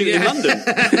 Fuck yeah, shooting in London.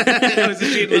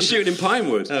 It's shooting in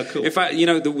Pinewood. Oh, cool. In fact,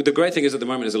 the great thing is at the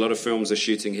moment is a lot of films are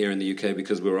shooting here in the UK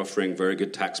because we're offering very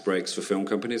good tax breaks for film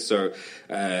companies. So,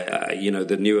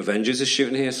 the new Avengers is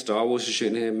shooting here, Star Wars is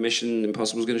shooting here, Mission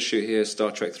Impossible is going to shoot here,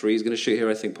 Star Trek 3 is going to shoot here,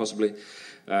 I think, possibly.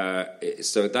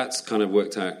 So that's kind of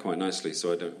worked out quite nicely.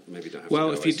 So I don't have to.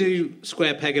 Well, if you do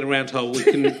square peg in a round hole, we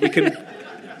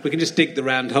can just dig the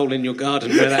round hole in your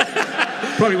garden where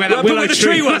that willow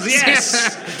tree was.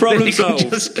 Yes, problem solved.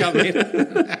 Just come in.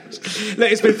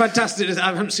 Look, it's been fantastic.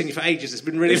 I haven't seen you for ages. It's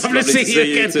been really lovely to see you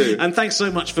again. Too. And thanks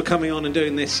so much for coming on and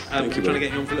doing this. We're trying to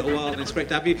get you on for a little while, and it's great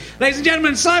to have you, ladies and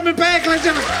gentlemen. Simon Pegg, ladies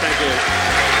and gentlemen. Thank you.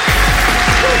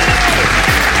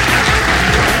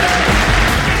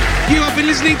 You have been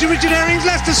listening to Richard Herring's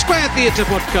Leicester Square Theatre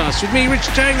podcast with me,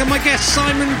 Richard Herring, and my guest,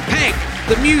 Simon Pegg.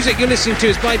 The music you're listening to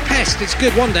is by Pest. It's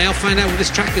good. One day I'll find out what this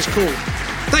track is called.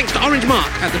 Thanks to Orange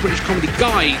Mark at the British Comedy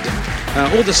Guide,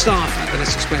 all the staff at the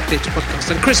Leicester Square Theatre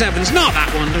podcast, and Chris Evans. Not that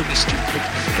one, don't be stupid.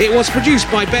 It was produced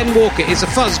by Ben Walker. It's a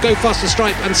Fuzz, Go Faster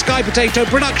Stripe and Sky Potato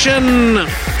production.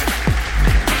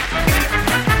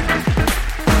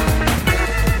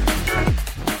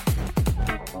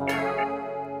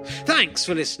 Thanks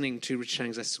for listening to Richard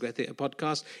Herring's Leicester Square Theatre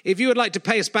podcast. If you would like to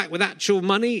pay us back with actual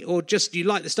money, or just you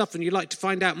like the stuff and you'd like to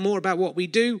find out more about what we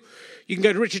do, you can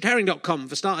go to richardherring.com.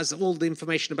 For starters, all the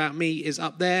information about me is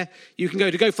up there. You can go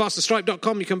to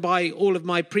gofasterstripe.com. You can buy all of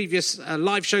my previous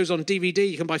live shows on DVD.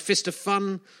 You can buy Fist of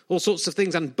Fun, all sorts of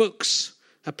things, and books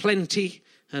aplenty,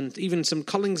 and even some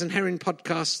Collings and Herring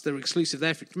podcasts that are exclusive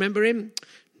there. If you remember him,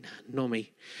 nor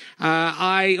me.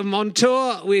 I am on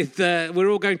tour with We're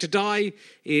All Going to Die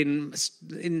in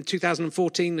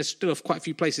 2014. There's still quite a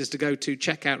few places to go to.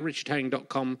 Check out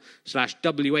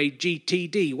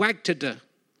richardherring.com/WAGTD.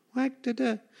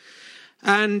 Wagtada.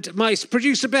 And my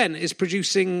producer Ben is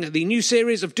producing the new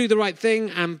series of Do the Right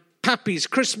Thing and Pappy's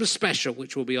Christmas Special,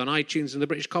 which will be on iTunes and the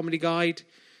British Comedy Guide.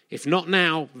 If not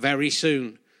now, very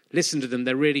soon. Listen to them,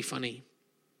 they're really funny.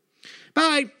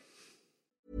 Bye.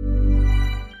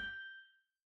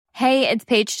 Hey, it's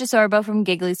Paige DeSorbo from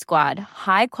Giggly Squad.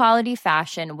 High quality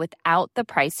fashion without the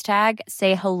price tag.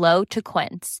 Say hello to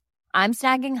Quince. I'm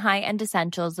snagging high-end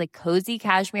essentials like cozy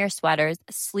cashmere sweaters,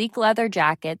 sleek leather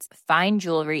jackets, fine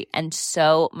jewelry, and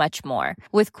so much more.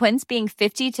 With Quince being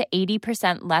 50 to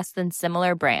 80% less than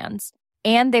similar brands.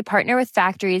 And they partner with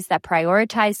factories that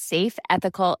prioritize safe,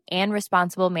 ethical, and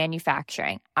responsible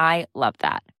manufacturing. I love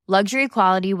that. Luxury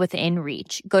quality within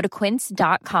reach. Go to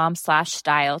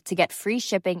quince.com/style to get free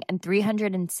shipping and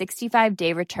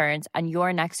 365-day returns on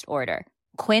your next order.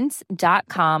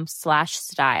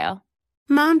 Quince.com/style.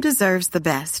 Mom deserves the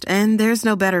best, and there's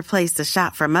no better place to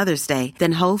shop for Mother's Day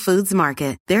than Whole Foods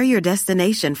Market. They're your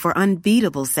destination for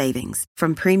unbeatable savings,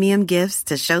 from premium gifts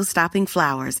to show-stopping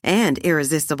flowers and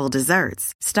irresistible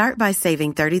desserts. Start by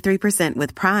saving 33%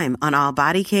 with Prime on all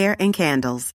body care and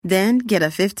candles. Then get a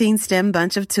 15-stem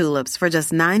bunch of tulips for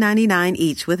just $9.99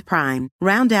 each with Prime.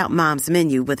 Round out Mom's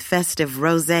menu with festive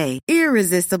rosé,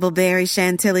 irresistible berry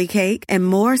chantilly cake, and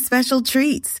more special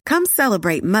treats. Come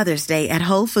celebrate Mother's Day at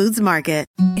Whole Foods Market.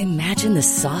 Imagine the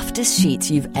softest sheets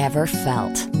you've ever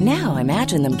felt. Now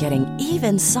imagine them getting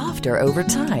even softer over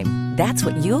time. That's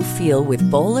what you'll feel with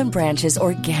Boll & Branch's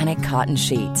organic cotton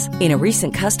sheets. In a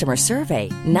recent customer survey,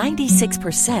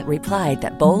 96% replied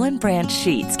that Boll & Branch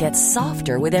sheets get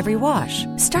softer with every wash.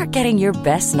 Start getting your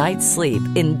best night's sleep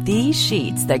in these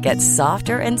sheets that get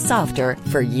softer and softer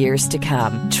for years to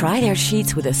come. Try their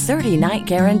sheets with a 30-night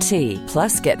guarantee.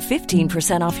 Plus, get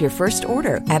 15% off your first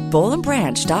order at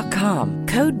bollandbranch.com.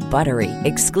 Code BUTTERY.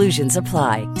 Exclusions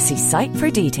apply. See site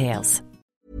for details.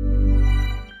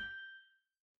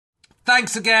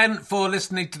 Thanks again for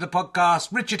listening to the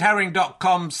podcast.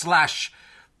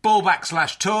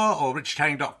 richardherring.com/ballback/tour or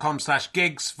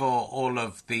richardherring.com/gigs for all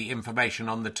of the information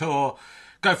on the tour.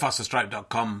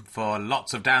 Gofasterstripe.com for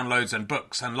lots of downloads and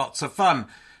books and lots of fun.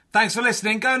 Thanks for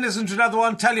listening. Go and listen to another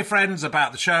one. Tell your friends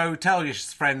about the show. Tell your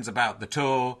friends about the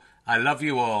tour. I love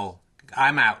you all.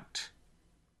 I'm out.